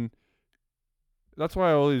I mean, that's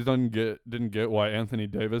why I always didn't get why Anthony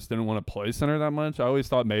Davis didn't want to play center that much. I always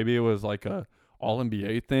thought maybe it was like a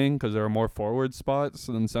All-NBA thing because there are more forward spots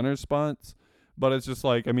than center spots. But it's just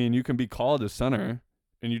like, I mean, you can be called a center,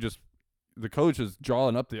 and the coach is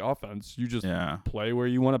drawing up the offense. You just play where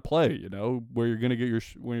you want to play. You know, where you're gonna get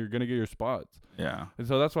your spots. Yeah. And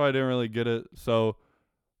so that's why I didn't really get it. So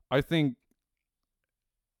I think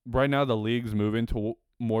right now the league's moving to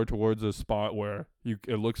more towards a spot where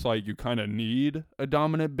it looks like you kind of need a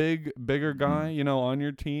dominant bigger guy, you know, on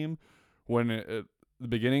your team. When at the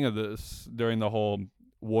beginning of this, during the whole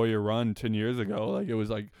Warrior run 10 years ago, like it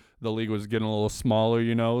was like the league was getting a little smaller,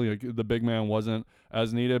 you know, like the big man wasn't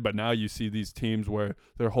as needed. But now you see these teams where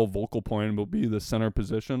their whole vocal point will be the center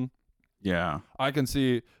position. Yeah. I can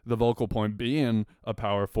see the vocal point being a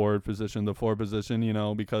power forward position, the forward position, you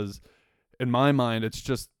know, because in my mind, it's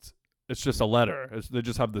just a letter. They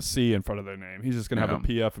just have the C in front of their name. He's just going to have a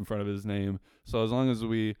PF in front of his name. So as long as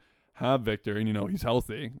we have Victor and, you know, he's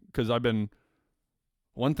healthy, because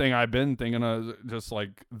one thing I've been thinking of, just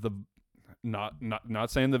like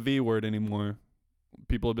not saying the V word anymore.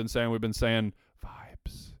 People have been saying, we've been saying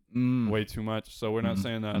vibes way too much. So we're not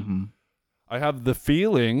saying that. Mm-hmm. I have the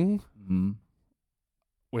feeling,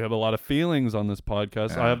 we have a lot of feelings on this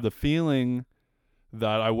podcast. I have the feeling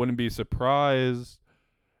that I wouldn't be surprised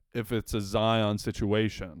if it's a Zion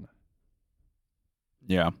situation.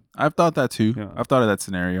 Yeah, I've thought that too. Yeah. I've thought of that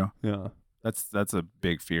scenario. Yeah, that's a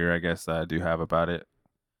big fear, I guess, that I do have about it.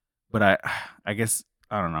 But I guess,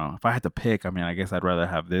 I don't know. If I had to pick, I mean, I guess I'd rather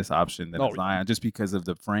have this option than a Zion, just because of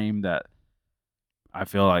the frame that I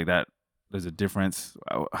feel like that there's a difference.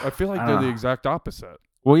 I feel like they're the exact opposite.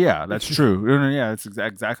 Well, yeah, that's true. Yeah, it's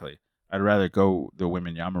exactly. I'd rather go the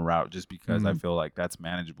Wembanyama route just because I feel like that's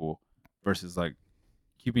manageable versus like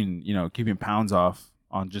keeping pounds off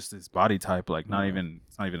on just his body type. Like it's not even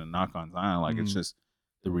a knock on Zion. Like it's just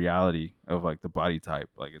the reality of like the body type.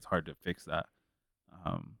 Like it's hard to fix that.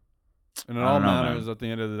 And it all matters at the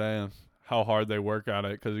end of the day of how hard they work at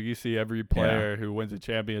it. Because you see every player who wins a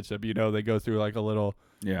championship, you know, they go through like a little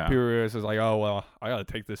period. It's like, oh, well, I got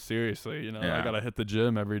to take this seriously. You know, I got to hit the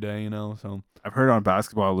gym every day, you know. So I've heard on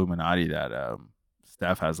Basketball Illuminati that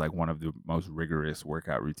Steph has like one of the most rigorous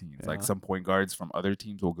workout routines. Yeah. Like some point guards from other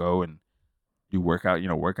teams will go and do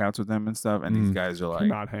workouts with them and stuff. And these guys are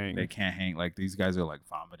like, they can't hang. Like these guys are like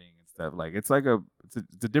vomiting and stuff. Like it's like it's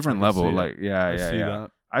a different level. Like, I see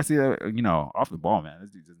that. I see that, off the ball, man.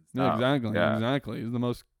 This dude doesn't stop. Yeah, exactly. He's the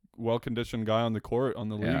most well-conditioned guy on the court, on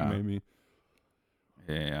the league, maybe.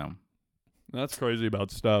 Yeah. That's crazy about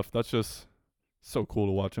Steph. That's just so cool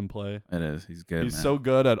to watch him play. It is. He's good, He's so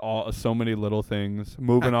good at so many little things.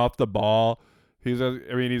 Moving off the ball. People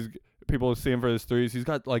see him for his threes. He's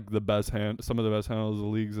got like some of the best handles the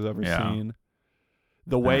league's has ever seen.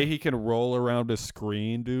 The way he can roll around a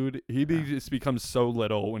screen, dude, just becomes so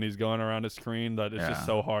little when he's going around a screen that it's just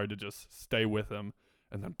so hard to just stay with him.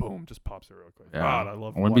 And then, boom, just pops it real quick. Yeah. God, I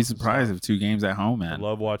love I wouldn't be surprised if 2 games at home, man. I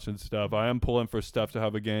love watching Steph. I am pulling for Steph to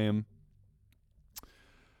have a game.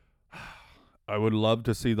 I would love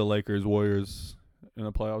to see the Lakers-Warriors in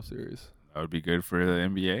a playoff series. That would be good for the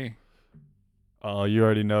NBA. Oh, you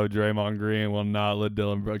already know Draymond Green will not let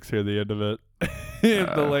Dillon Brooks hear the end of it.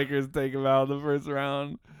 If the Lakers take him out in the first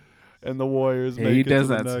round and the Warriors make it to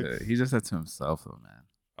the next. He does that to himself, though, man.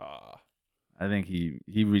 I think he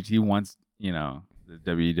wants, the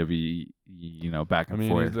WWE, back and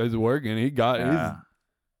forth. He's working.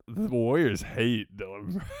 The Warriors hate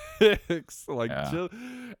Dillon Brooks.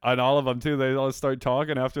 And all of them, too. They all start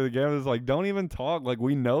talking after the game. It's like, don't even talk. Like,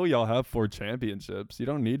 we know y'all have 4 championships. You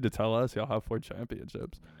don't need to tell us y'all have 4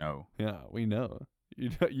 championships. No. Yeah, we know.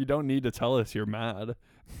 You don't need to tell us you're mad.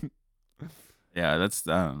 Yeah, I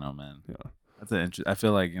don't know, man. Yeah. That's I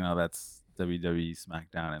feel like, that's WWE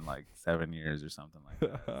SmackDown in like 7 years or something like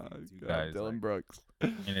that. Dillon Brooks. I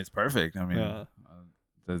mean, it's perfect. I mean,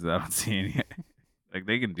 I don't see any. Like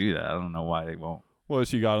they can do that. I don't know why they won't. What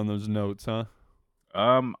else you got on those notes, huh?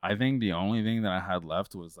 I think the only thing that I had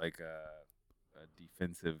left was like a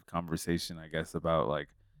defensive conversation, I guess, about like,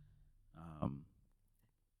 um,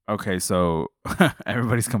 okay, so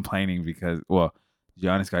everybody's complaining because, well,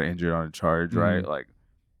 Giannis got injured on a charge, right? Like,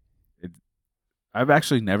 I've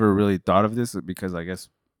actually never really thought of this because I guess,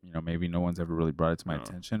 maybe no one's ever really brought it to my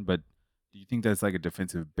attention. But do you think that's like a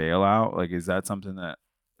defensive bailout? Like, is that something that,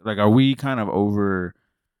 like, are we kind of over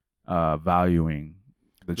valuing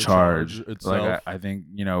the charge itself? Like, I think,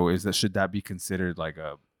 should that be considered like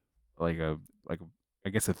a I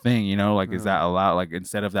guess a thing, like, is that allowed? Like,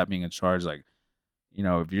 instead of that being a charge, like,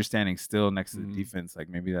 if you're standing still next to the defense, like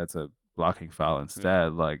maybe that's a blocking foul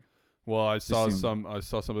instead. Like, well, I saw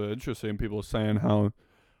something interesting. People saying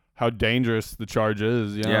how dangerous the charge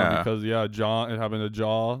is. Because John, it happened to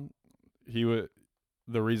Jaw.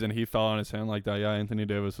 The reason he fell on his hand like that. Yeah, Anthony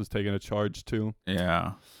Davis was taking a charge too.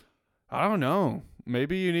 Yeah, I don't know.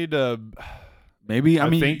 Maybe you need to. Maybe I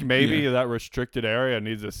think that restricted area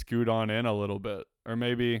needs to scoot on in a little bit, or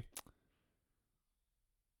maybe.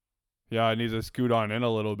 Yeah, it needs to scoot on in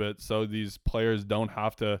a little bit so these players don't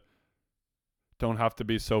have to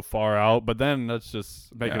be so far out. But then that's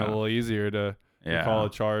just making it a little easier to call a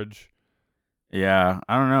charge. Yeah,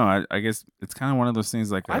 I don't know. I guess it's kind of one of those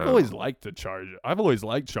things. Like, I've always liked the charge. I've always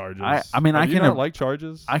liked charges. I mean, I can like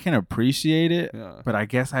charges. I can appreciate it, but I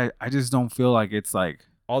guess I just don't feel like it's like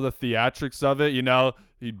all the theatrics of it.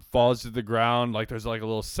 He falls to the ground. Like there's like a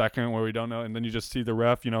little second where we don't know, and then you just see the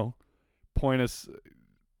ref, point us.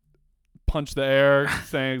 Punch the air,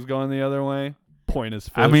 saying it's going the other way. Point his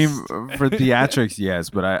fist. I mean, for theatrics, yes,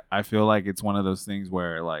 but I feel like it's one of those things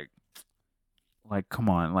where like come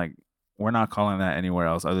on, like we're not calling that anywhere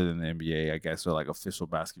else other than the NBA, I guess, or like official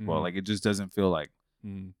basketball. Like it just doesn't feel like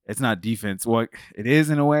it's not defense. Well, it is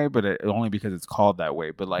in a way, but only because it's called that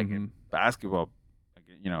way. But like in basketball, like,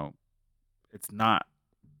 it's not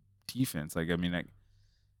defense. Like I mean, like.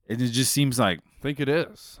 It just seems like I think it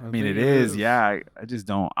is. I mean, it is. Yeah, I just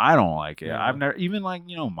don't. I don't like it. Yeah. I've never even like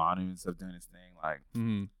Manu and stuff doing his thing. Like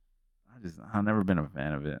I've never been a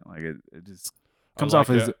fan of it. Like it just comes off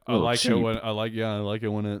as I like cheap. I like it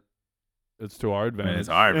when it's to our advantage. I mean, it's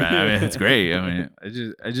our advantage. I mean, it's great. I mean,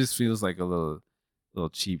 it just feels like a little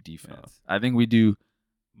cheap defense. I think we do.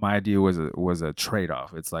 My idea was a trade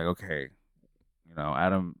off. It's like, okay,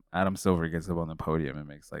 Adam Silver gets up on the podium and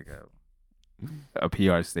makes like a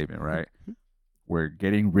PR statement, right? We're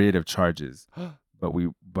getting rid of charges,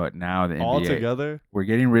 but now the NBA altogether we're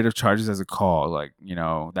getting rid of charges as a call. Like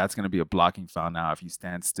that's gonna be a blocking foul now if you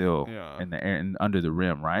stand still in the air and under the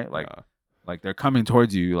rim, right? Like they're coming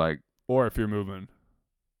towards you, like or if you're moving,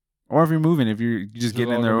 if you're just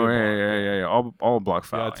getting in their way, all block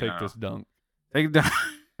foul. Take this dunk. Take it down.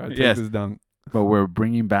 Take this dunk. But we're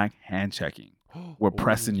bringing back hand checking. We're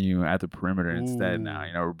pressing you at the perimeter instead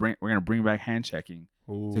now. We're gonna bring back hand checking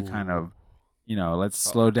to kind of, let's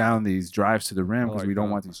slow down these drives to the rim because we don't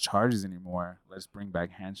want these charges anymore. Let's bring back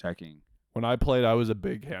hand checking. When I played, I was a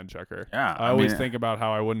big hand checker. Yeah, I always think about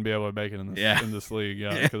how I wouldn't be able to make it in this league.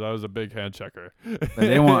 Yeah, because I was a big hand checker. But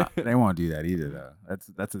they won't do that either though.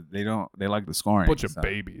 They like the scoring. Bunch of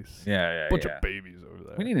babies. Bunch of babies over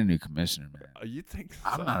there. We need a new commissioner, man. You think?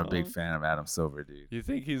 I'm not a big fan of Adam Silver, dude. You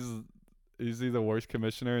think is he the worst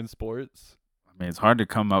commissioner in sports? I mean, it's hard to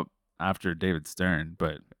come up after David Stern,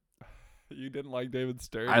 but you didn't like David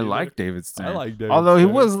Stern. I like David Stern. I like David. Although Stern.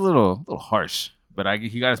 he was a little harsh, but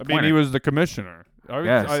he got his point. I mean, he was the commissioner.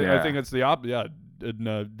 I think it's the opposite.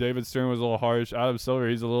 Yeah, David Stern was a little harsh. Adam Silver,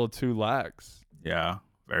 he's a little too lax. Yeah,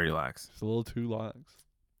 very lax. He's a little too lax.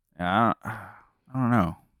 Yeah, I don't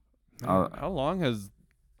know. How long has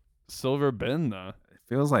Silver been though?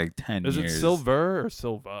 Feels like 10 years. Is it Silver or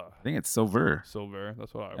Silva? I think it's Silver. Silver.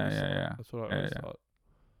 That's what I always thought. Yeah. That's what I always thought.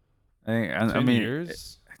 I mean,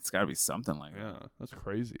 years? It's got to be something like that. Yeah, that's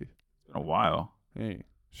crazy. It's been a while. Hey,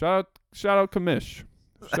 shout out Kamish.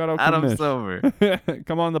 Shout out Adam Kamish. Silver.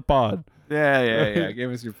 Come on the pod. Yeah.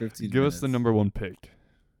 Give us your 15 Give minutes. us the number one pick.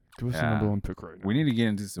 Give us the number one pick right now. We need to get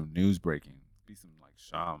into some news breaking. Be some like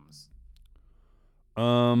Shams.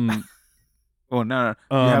 Well, no.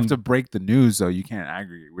 You have to break the news, though. You can't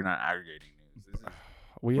aggregate. We're not aggregating news.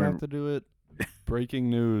 We have to do it. Breaking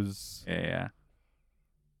news. Yeah.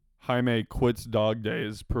 Jaime quits dog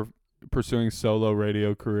days, pursuing solo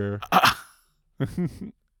radio career.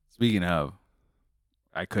 Speaking of,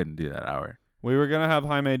 I couldn't do that hour. We were gonna have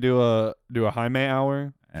Jaime do a Jaime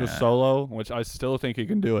hour, just solo, which I still think he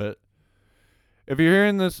can do it. If you're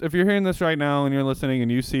hearing this right now and you're listening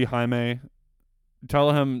and you see Jaime,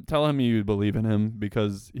 tell him you believe in him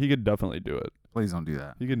because he could definitely do it. Please don't do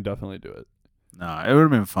that. You can definitely do it. No, it would have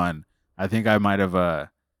been fun. I think I might have. I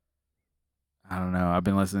don't know. I've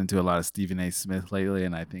been listening to a lot of Stephen A. Smith lately,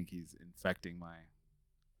 and I think he's infecting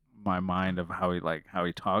my mind of how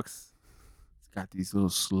he talks. He's got these little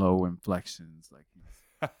slow inflections, like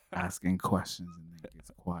he's asking questions and then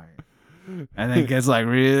gets quiet, and then gets like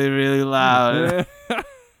really, really loud.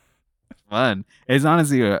 It's fun. It's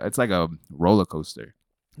honestly it's like a roller coaster.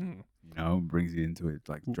 You know, brings you into it,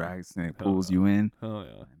 like drags and it pulls you in. Oh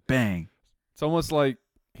yeah! Bang! It's almost like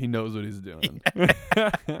he knows what he's doing.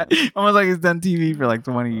 Almost like he's done TV for like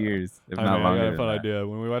 20 years, if not longer. I got a fun idea.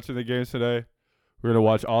 When we're watching the games today, we're gonna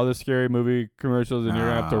watch all the scary movie commercials, and you're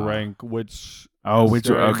gonna have to rank which.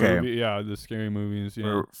 Okay. Movie, yeah, the scary movies.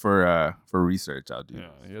 Yeah. For research, I'll do.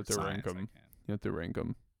 Yeah, you have to rank them. You have to rank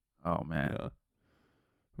them. Oh man, yeah.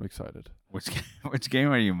 I'm excited. Which game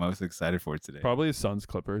are you most excited for today? Probably Suns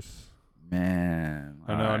Clippers. Man,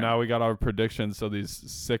 I know. Right. Now we got our predictions, so these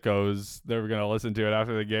sickos, they're gonna listen to it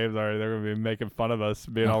after the games. They're gonna be making fun of us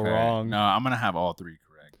being all wrong. No, I'm gonna have all 3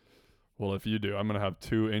 correct. Well, if you do, I'm gonna have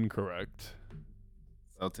 2 incorrect.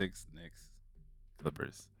 Celtics, Knicks,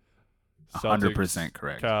 Clippers. 100%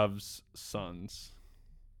 correct. Cavs, Suns.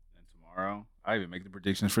 And tomorrow, I even make the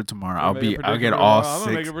predictions for tomorrow. I'll get all 6. I'm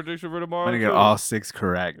gonna make a prediction for tomorrow. I'm gonna get all 6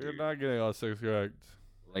 correct. You're not getting all 6 correct.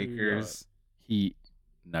 Lakers, Heat,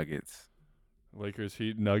 Nuggets. Lakers,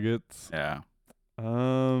 Heat, Nuggets. Yeah.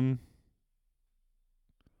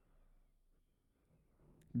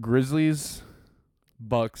 Grizzlies,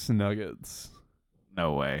 Bucks, Nuggets.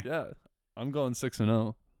 No way. Yeah, I'm going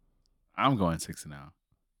 6-0. I'm going 6-0.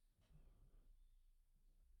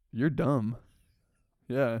 You're dumb.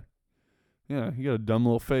 Yeah. Yeah, you got a dumb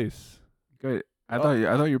little face. Good. I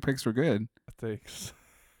thought your picks were good. Thanks.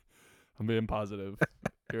 I'm being positive.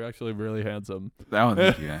 You're actually really handsome. That one,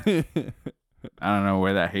 thank you. I don't know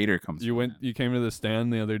where that hater comes from. You came to the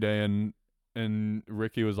stand the other day and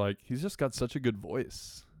Ricky was like, he's just got such a good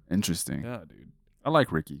voice. Interesting. Yeah, dude. I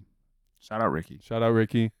like Ricky. Shout out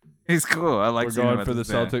Ricky. He's cool. I like. We're going for the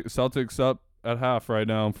Celtics up at half right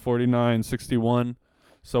now, 49-61.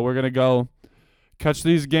 So we're gonna go catch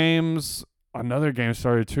these games. Another game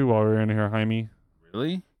started too while we were in here, Jaime.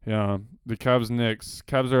 Really? Yeah. The Cavs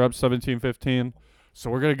are up 17-15. So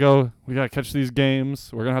we're going to go. We got to catch these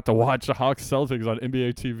games. We're going to have to watch the Hawks Celtics on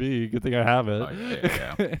NBA TV. Good thing I have it. Oh,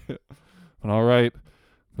 yeah. But all right.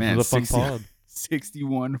 Man, this is a fun pod.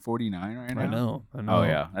 61-49 right now. I know. Oh,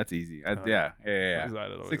 yeah. That's easy. Yeah.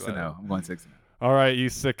 6-0. I'm going 6-0. All right, you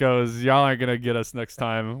sickos. Y'all aren't going to get us next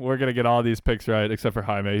time. We're going to get all these picks right, except for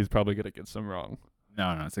Jaime. He's probably going to get some wrong. No,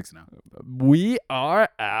 6-0. We are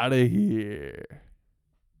out of here.